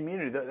provide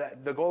community.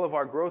 The goal of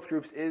our growth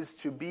groups is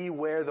to be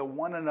where the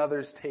one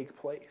another's take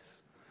place.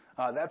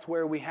 That's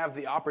where we have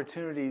the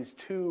opportunities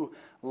to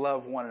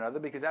love one another,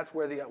 because that's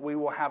where we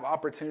will have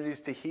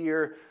opportunities to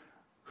hear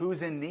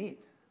who's in need,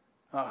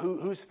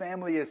 whose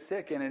family is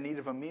sick and in need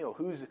of a meal,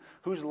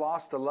 who's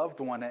lost a loved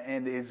one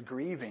and is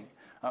grieving,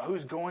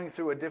 who's going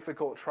through a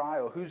difficult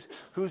trial,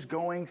 who's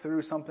going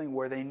through something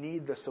where they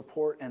need the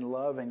support and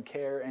love and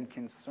care and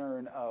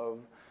concern of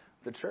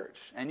the church.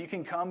 And you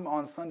can come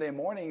on Sunday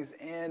mornings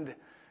and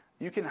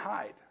you can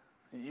hide.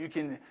 You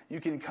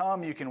can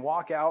come, you can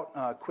walk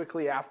out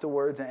quickly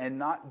afterwards and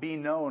not be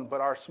known, but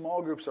our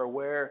small groups are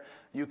where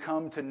you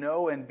come to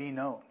know and be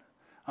known.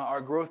 Our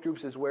growth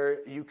groups is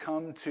where you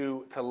come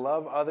to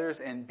love others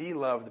and be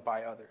loved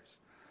by others.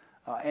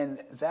 And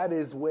that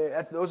is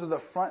those are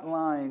the front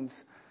lines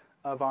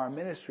of our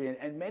ministry.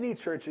 And many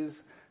churches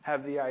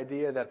have the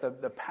idea that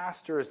the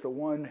pastor is the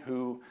one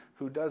who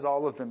does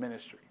all of the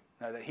ministry,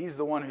 that he's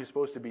the one who's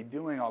supposed to be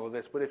doing all of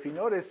this. But if you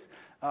notice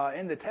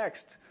in the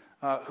text,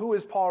 who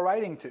is Paul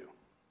writing to?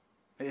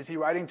 Is he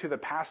writing to the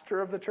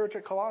pastor of the church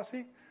at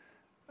Colossae?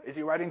 Is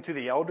he writing to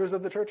the elders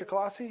of the church at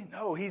Colossae?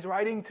 No, he's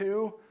writing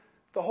to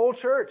the whole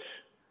church.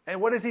 And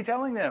what is he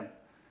telling them?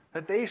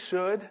 That they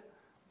should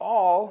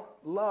all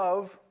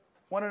love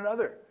one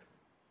another.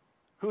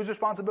 Whose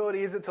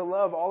responsibility is it to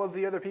love all of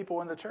the other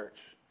people in the church?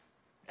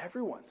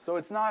 Everyone. So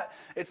it's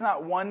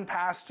not one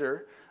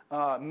pastor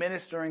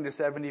ministering to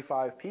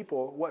 75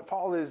 people. What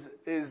Paul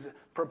is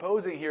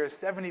proposing here is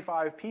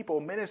 75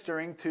 people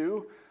ministering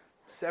to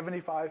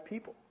 75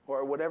 people,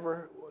 or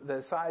whatever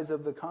the size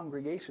of the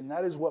congregation.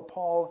 That is what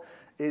Paul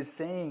is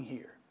saying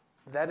here.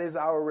 That is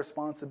our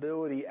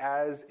responsibility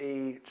as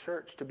a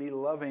church, to be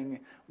loving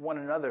one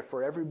another,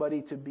 for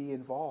everybody to be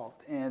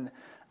involved. And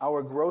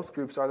our growth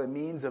groups are the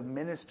means of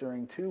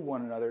ministering to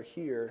one another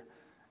here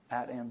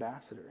at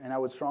Ambassador. And I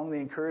would strongly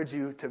encourage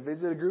you to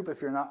visit a group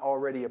if you're not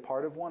already a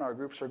part of one. Our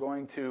groups are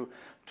going to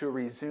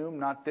resume,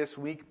 not this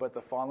week, but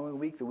the following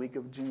week, the week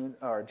of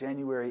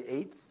January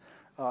 8th.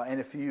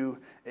 And if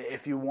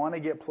you want to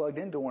get plugged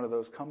into one of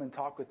those, come and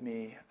talk with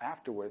me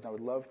afterwards. I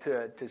would love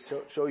to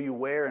show you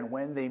where and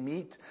when they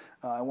meet,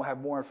 and we'll have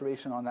more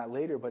information on that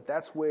later. But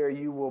that's where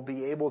you will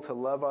be able to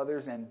love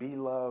others and be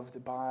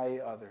loved by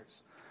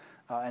others.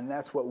 And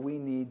that's what we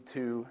need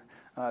to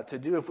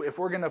do. If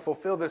we're going to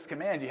fulfill this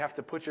command, you have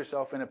to put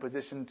yourself in a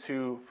position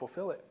to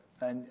fulfill it.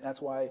 And that's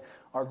why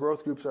our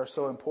growth groups are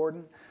so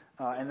important.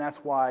 And that's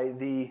why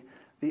the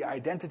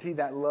identity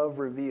that love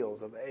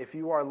reveals. If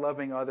you are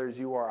loving others,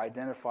 you are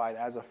identified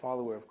as a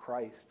follower of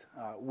Christ.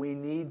 We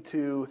need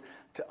to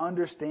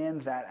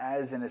understand that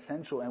as an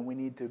essential, and we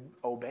need to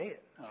obey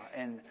it.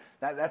 And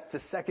that's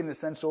the second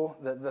essential.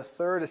 The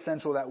third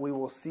essential that we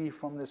will see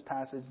from this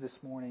passage this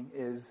morning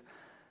is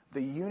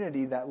the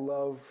unity that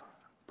love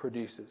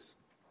produces.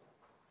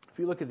 If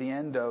you look at the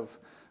end of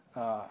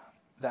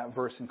that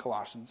verse in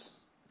Colossians,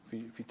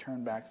 if you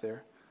turn back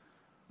there,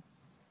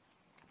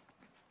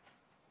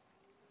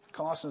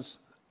 Colossians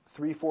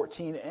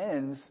 3:14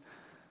 ends,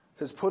 it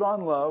says, "Put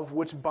on love,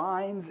 which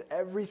binds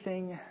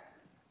everything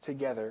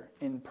together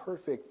in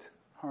perfect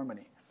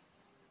harmony."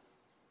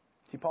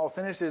 See, Paul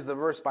finishes the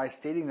verse by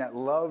stating that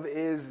love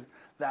is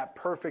that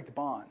perfect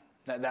bond,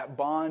 that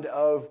bond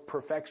of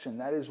perfection.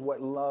 That is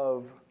what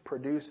love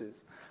produces.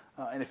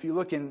 And if you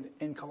look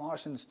in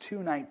Colossians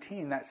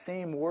 2:19, that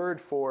same word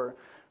for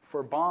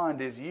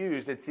bond is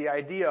used. It's the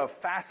idea of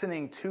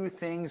fastening two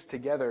things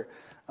together.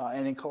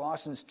 And in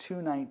Colossians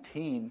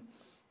 2:19,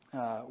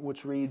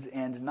 which reads,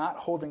 "And not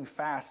holding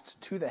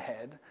fast to the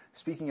head,"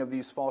 speaking of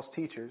these false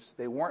teachers,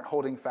 they weren't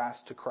holding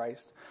fast to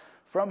Christ,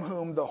 "from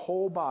whom the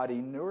whole body,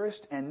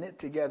 nourished and knit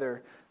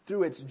together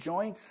through its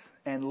joints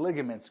and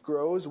ligaments,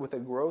 grows with a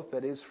growth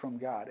that is from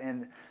God.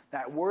 And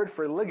that word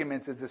for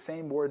ligaments is the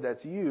same word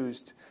that's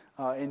used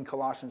in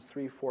Colossians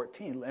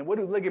 3:14. And what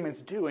do ligaments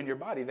do in your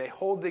body? They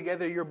hold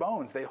together your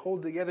bones. They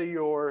hold together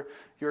your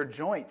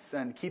joints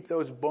and keep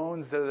those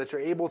bones so that you're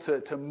able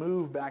to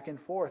move back and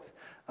forth.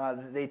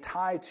 They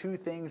tie two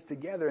things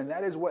together, and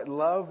that is what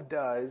love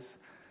does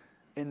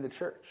in the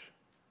church.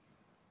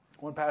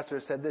 One pastor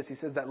said this. He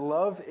says that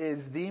love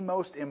is the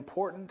most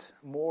important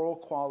moral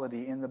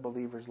quality in the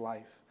believer's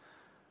life,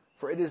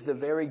 for it is the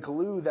very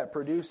glue that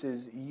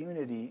produces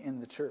unity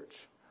in the church.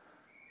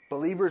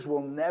 Believers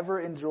will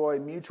never enjoy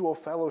mutual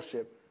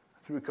fellowship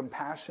through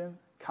compassion,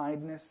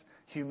 kindness,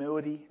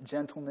 humility,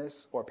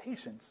 gentleness, or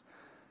patience.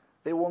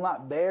 They will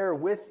not bear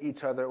with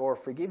each other or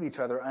forgive each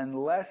other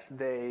unless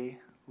they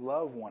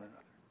love one another.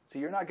 So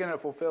you're not going to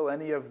fulfill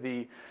any of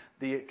the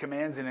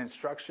commands and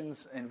instructions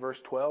in verse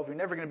 12. You're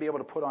never going to be able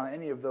to put on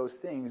any of those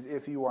things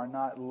if you are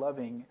not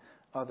loving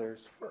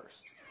others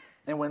first.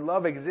 And when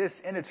love exists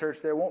in a church,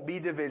 there won't be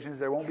divisions,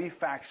 there won't be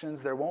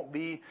factions, there won't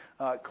be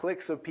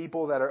cliques of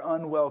people that are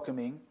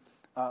unwelcoming.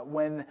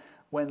 When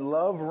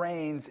love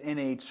reigns in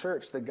a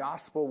church, the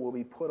gospel will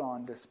be put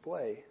on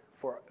display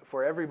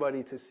for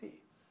everybody to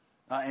see.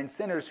 And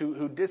sinners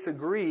who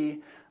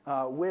disagree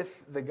with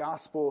the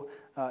gospel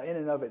in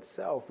and of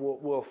itself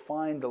will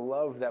find the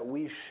love that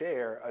we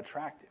share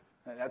attractive.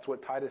 And that's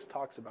what Titus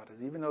talks about,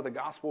 is even though the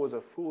gospel is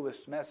a foolish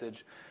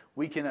message,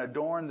 we can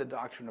adorn the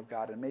doctrine of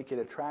God and make it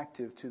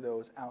attractive to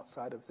those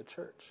outside of the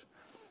church.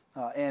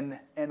 And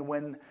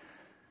when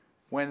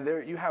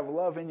you have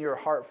love in your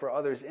heart for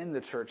others in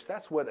the church,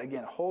 that's what,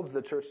 again, holds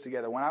the church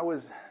together. When I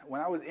was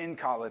in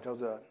college, I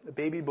was a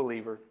baby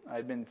believer. I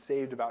had been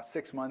saved about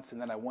 6 months, and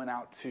then I went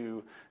out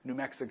to New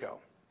Mexico,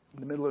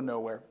 in the middle of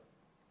nowhere.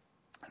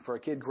 For a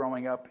kid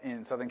growing up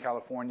in Southern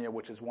California,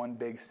 which is one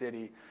big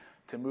city,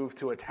 to move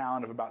to a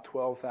town of about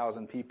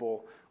 12,000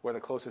 people where the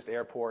closest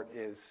airport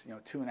is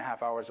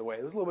 2.5 hours away,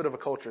 it was a little bit of a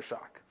culture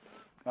shock.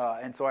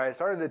 And so I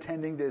started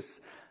attending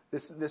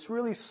this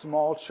really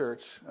small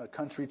church, a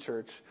country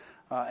church,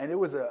 and it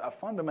was a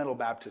fundamental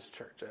Baptist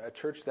church, a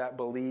church that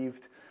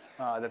believed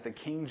that the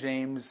King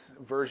James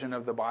version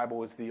of the Bible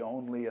was the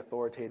only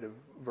authoritative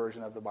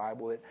version of the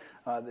Bible.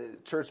 The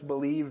church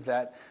believed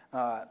that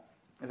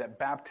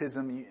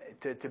baptism,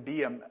 to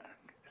be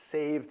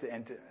saved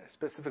and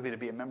specifically to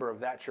be a member of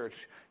that church,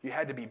 you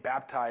had to be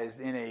baptized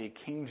in a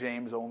King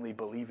James only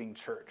believing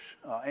church.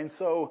 And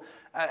so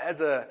as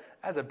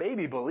a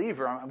baby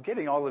believer, I'm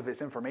getting all of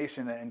this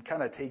information and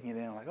kind of taking it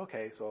in like,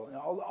 okay, so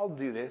I'll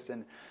do this.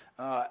 And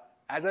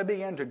as I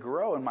began to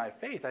grow in my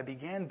faith, I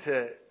began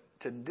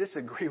to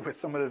disagree with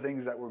some of the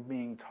things that were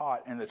being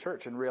taught in the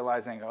church and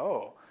realizing,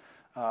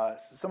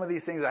 some of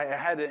these things I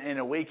had an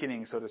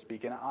awakening, so to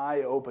speak, an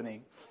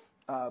eye-opening.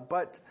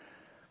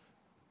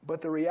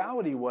 But the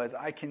reality was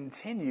I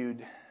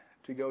continued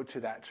to go to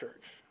that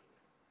church.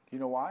 You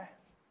know why?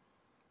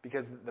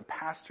 Because the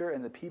pastor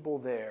and the people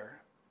there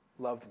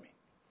loved me.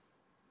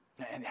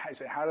 And I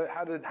said,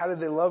 how did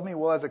they love me?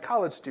 Well, as a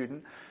college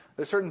student,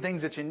 there's certain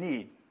things that you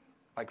need,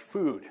 like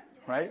food,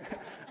 right?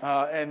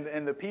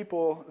 And the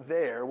people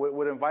there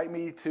would invite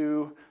me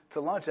to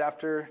lunch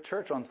after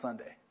church on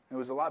Sunday. It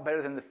was a lot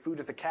better than the food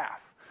at the calf.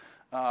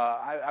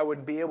 I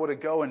would be able to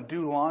go and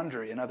do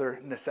laundry, another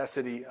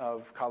necessity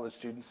of college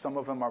students. Some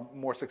of them are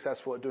more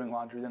successful at doing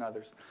laundry than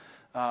others.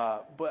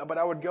 But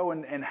I would go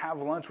and have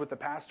lunch with the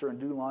pastor and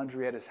do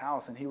laundry at his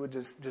house, and he would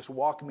just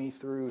walk me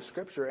through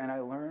Scripture, and I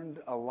learned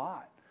a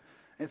lot.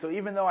 And so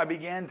even though I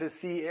began to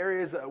see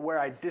areas where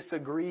I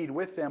disagreed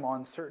with them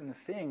on certain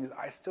things,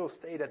 I still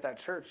stayed at that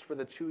church for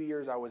the 2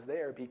 years I was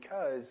there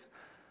because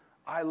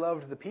I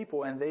loved the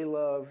people and they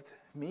loved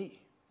me.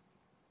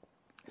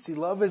 See,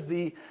 love is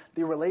the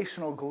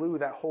relational glue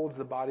that holds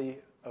the body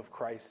of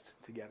Christ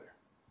together.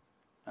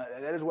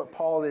 That is what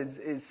Paul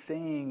is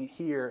saying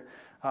here,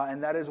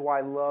 and that is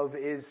why love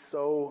is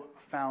so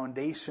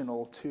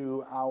foundational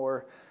to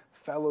our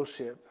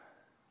fellowship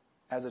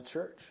as a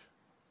church.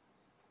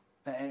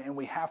 And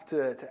we have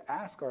to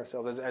ask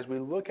ourselves, as we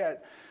look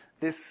at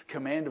this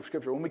command of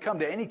Scripture, when we come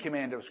to any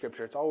command of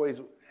Scripture, it's always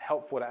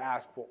helpful to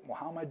ask, well,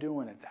 how am I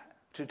doing at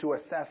that? To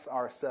assess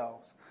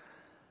ourselves.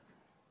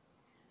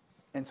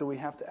 And so we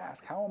have to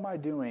ask, how am I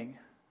doing?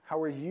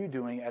 How are you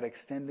doing at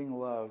extending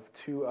love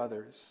to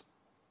others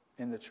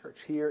in the church,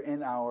 here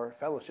in our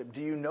fellowship?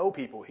 Do you know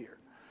people here?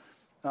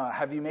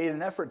 Have you made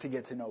an effort to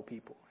get to know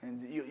people?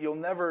 And you'll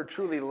never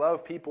truly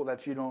love people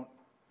that you don't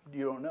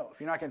know. If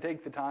you're not going to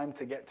take the time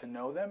to get to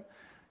know them,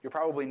 you're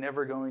probably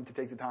never going to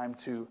take the time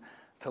to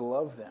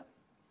love them.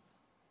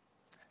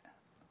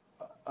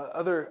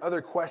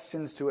 Other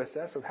questions to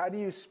assess of how do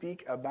you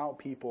speak about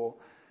people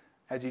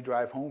as you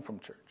drive home from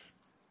church?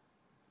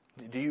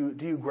 Do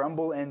you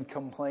grumble and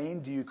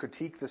complain? Do you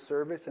critique the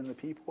service and the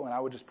people? And I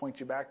would just point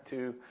you back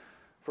to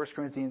 1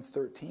 Corinthians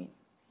 13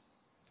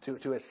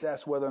 to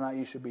assess whether or not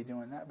you should be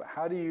doing that. But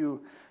how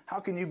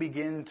can you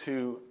begin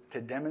to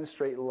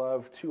demonstrate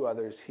love to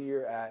others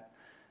here at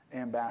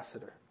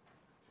Ambassador?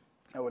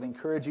 I would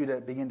encourage you to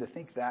begin to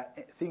think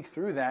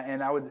through that,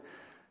 and I would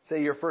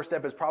say your first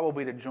step is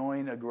probably to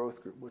join a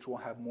growth group, which we'll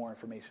have more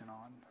information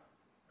on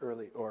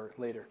early or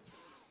later.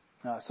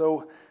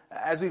 So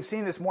as we've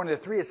seen this morning,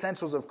 the three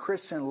essentials of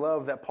Christian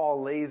love that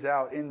Paul lays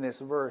out in this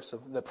verse,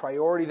 of the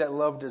priority that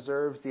love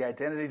deserves, the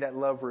identity that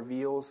love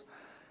reveals,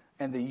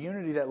 and the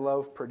unity that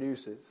love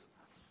produces.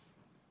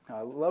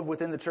 Love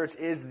within the church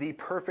is the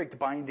perfect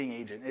binding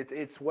agent.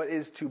 It's what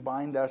is to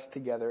bind us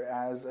together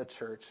as a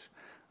church.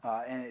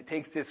 And it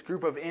takes this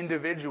group of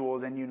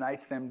individuals and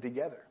unites them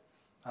together.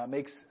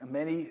 Makes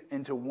many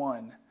into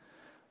one.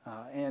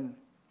 And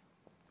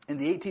in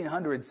the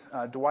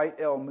 1800s, Dwight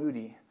L.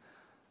 Moody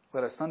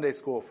led a Sunday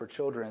school for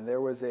children.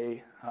 There was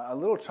a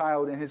little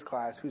child in his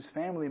class whose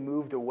family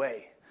moved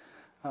away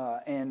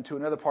and to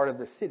another part of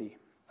the city.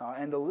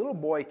 And the little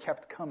boy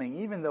kept coming,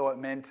 even though it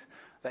meant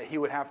that he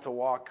would have to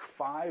walk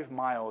 5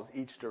 miles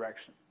each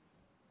direction.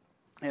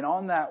 And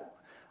on that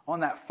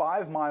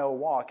 5-mile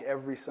walk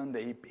every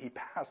Sunday, he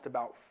passed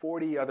about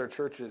 40 other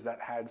churches that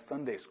had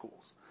Sunday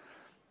schools.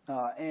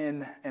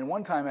 And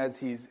one time as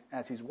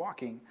he's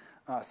walking,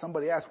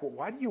 somebody asked, well,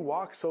 why do you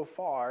walk so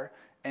far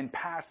and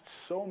past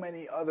so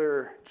many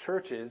other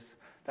churches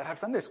that have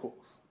Sunday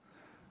schools?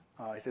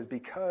 He says,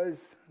 because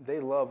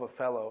they love a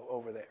fellow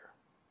over there.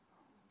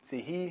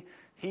 See,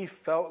 he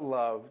felt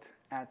loved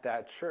at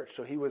that church,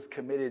 so he was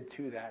committed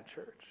to that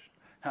church.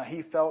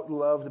 He felt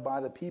loved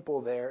by the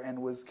people there and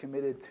was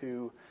committed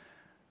to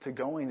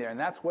going there. And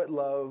that's what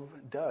love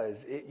does.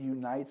 It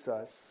unites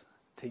us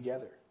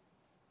together.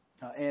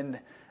 And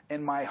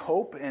my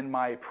hope and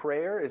my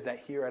prayer is that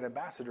here at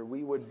Ambassador,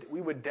 we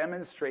would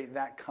demonstrate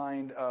that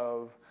kind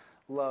of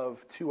love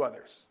to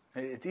others.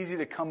 It's easy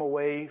to come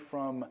away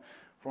from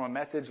a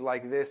message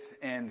like this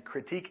and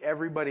critique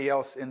everybody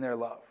else in their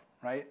love,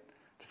 right?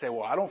 To say,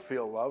 well, I don't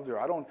feel loved, or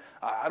I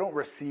don't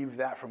receive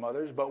that from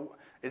others. But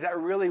is that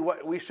really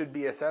what we should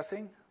be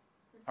assessing?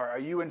 Or are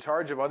you in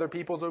charge of other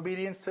people's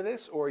obedience to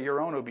this, or your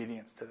own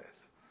obedience to this?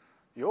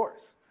 Yours.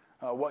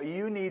 What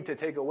you need to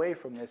take away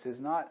from this is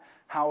not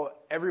how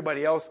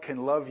everybody else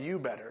can love you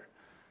better,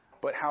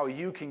 but how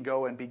you can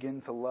go and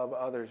begin to love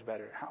others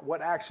better.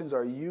 What actions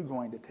are you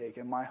going to take?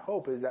 And my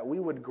hope is that we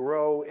would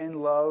grow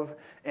in love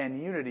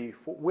and unity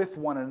with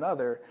one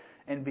another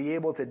and be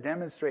able to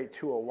demonstrate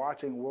to a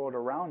watching world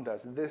around us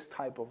this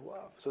type of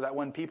love, so that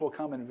when people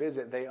come and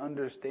visit, they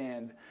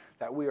understand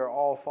that we are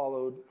all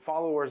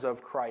followers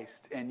of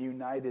Christ and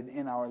united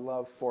in our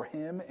love for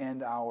Him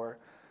and our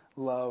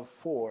love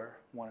for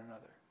one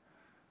another.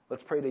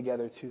 Let's pray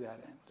together to that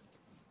end.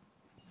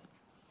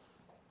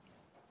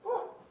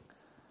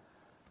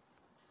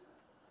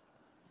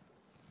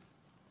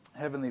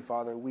 Heavenly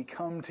Father, we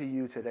come to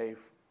you today,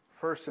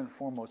 first and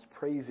foremost,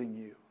 praising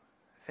you,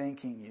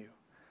 thanking you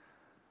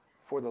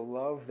for the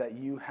love that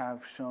you have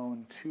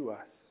shown to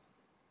us.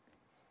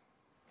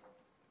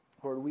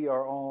 Lord, we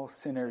are all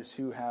sinners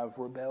who have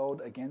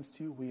rebelled against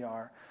you. We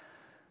are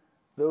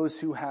those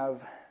who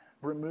have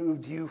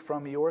removed you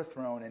from your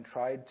throne and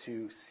tried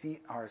to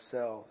seat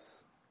ourselves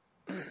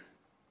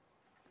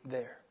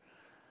there.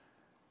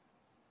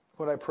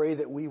 Lord, I pray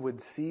that we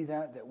would see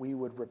that we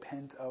would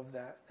repent of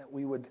that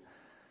we would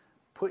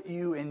put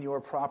you in your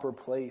proper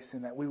place,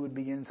 and that we would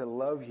begin to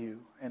love you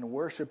and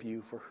worship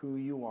you for who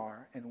you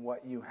are and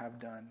what you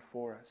have done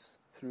for us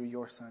through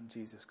your Son,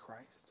 Jesus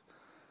Christ.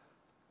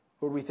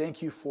 Lord, we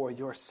thank you for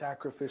your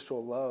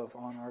sacrificial love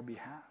on our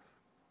behalf.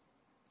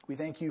 We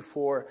thank you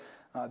for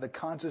the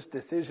conscious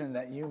decision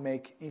that you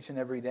make each and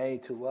every day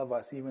to love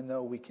us, even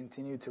though we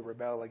continue to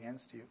rebel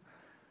against you.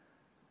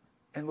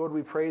 And Lord,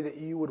 we pray that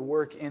you would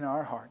work in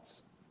our hearts,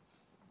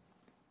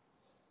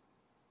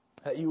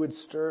 that you would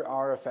stir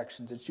our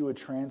affections, that you would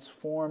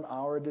transform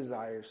our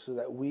desires so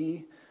that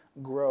we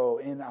grow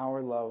in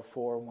our love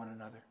for one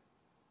another,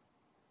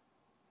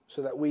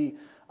 so that we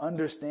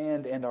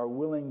understand and are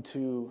willing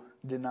to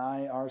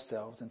deny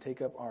ourselves and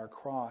take up our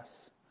cross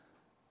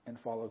and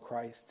follow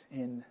Christ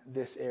in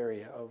this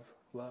area of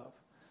love.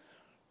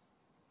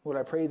 Lord,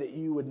 I pray that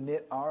you would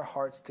knit our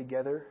hearts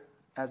together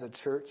as a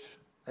church,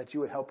 that you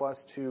would help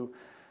us to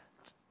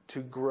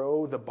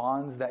grow the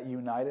bonds that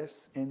unite us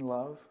in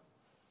love.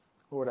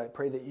 Lord, I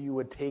pray that you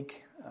would take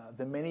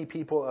the many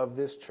people of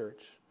this church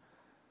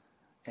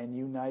and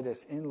unite us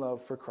in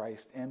love for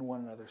Christ and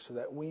one another, so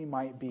that we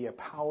might be a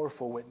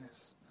powerful witness,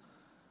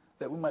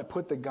 that we might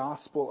put the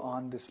gospel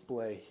on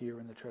display here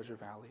in the Treasure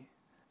Valley,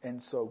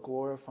 and so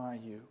glorify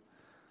you,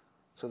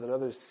 so that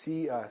others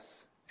see us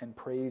and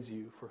praise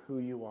you for who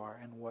you are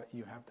and what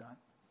you have done.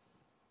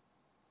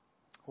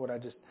 Lord,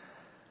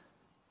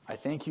 I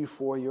thank you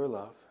for your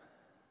love.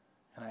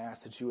 And I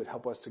ask that you would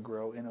help us to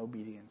grow in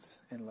obedience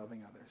in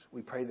loving others.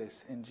 We pray this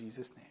in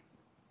Jesus' name.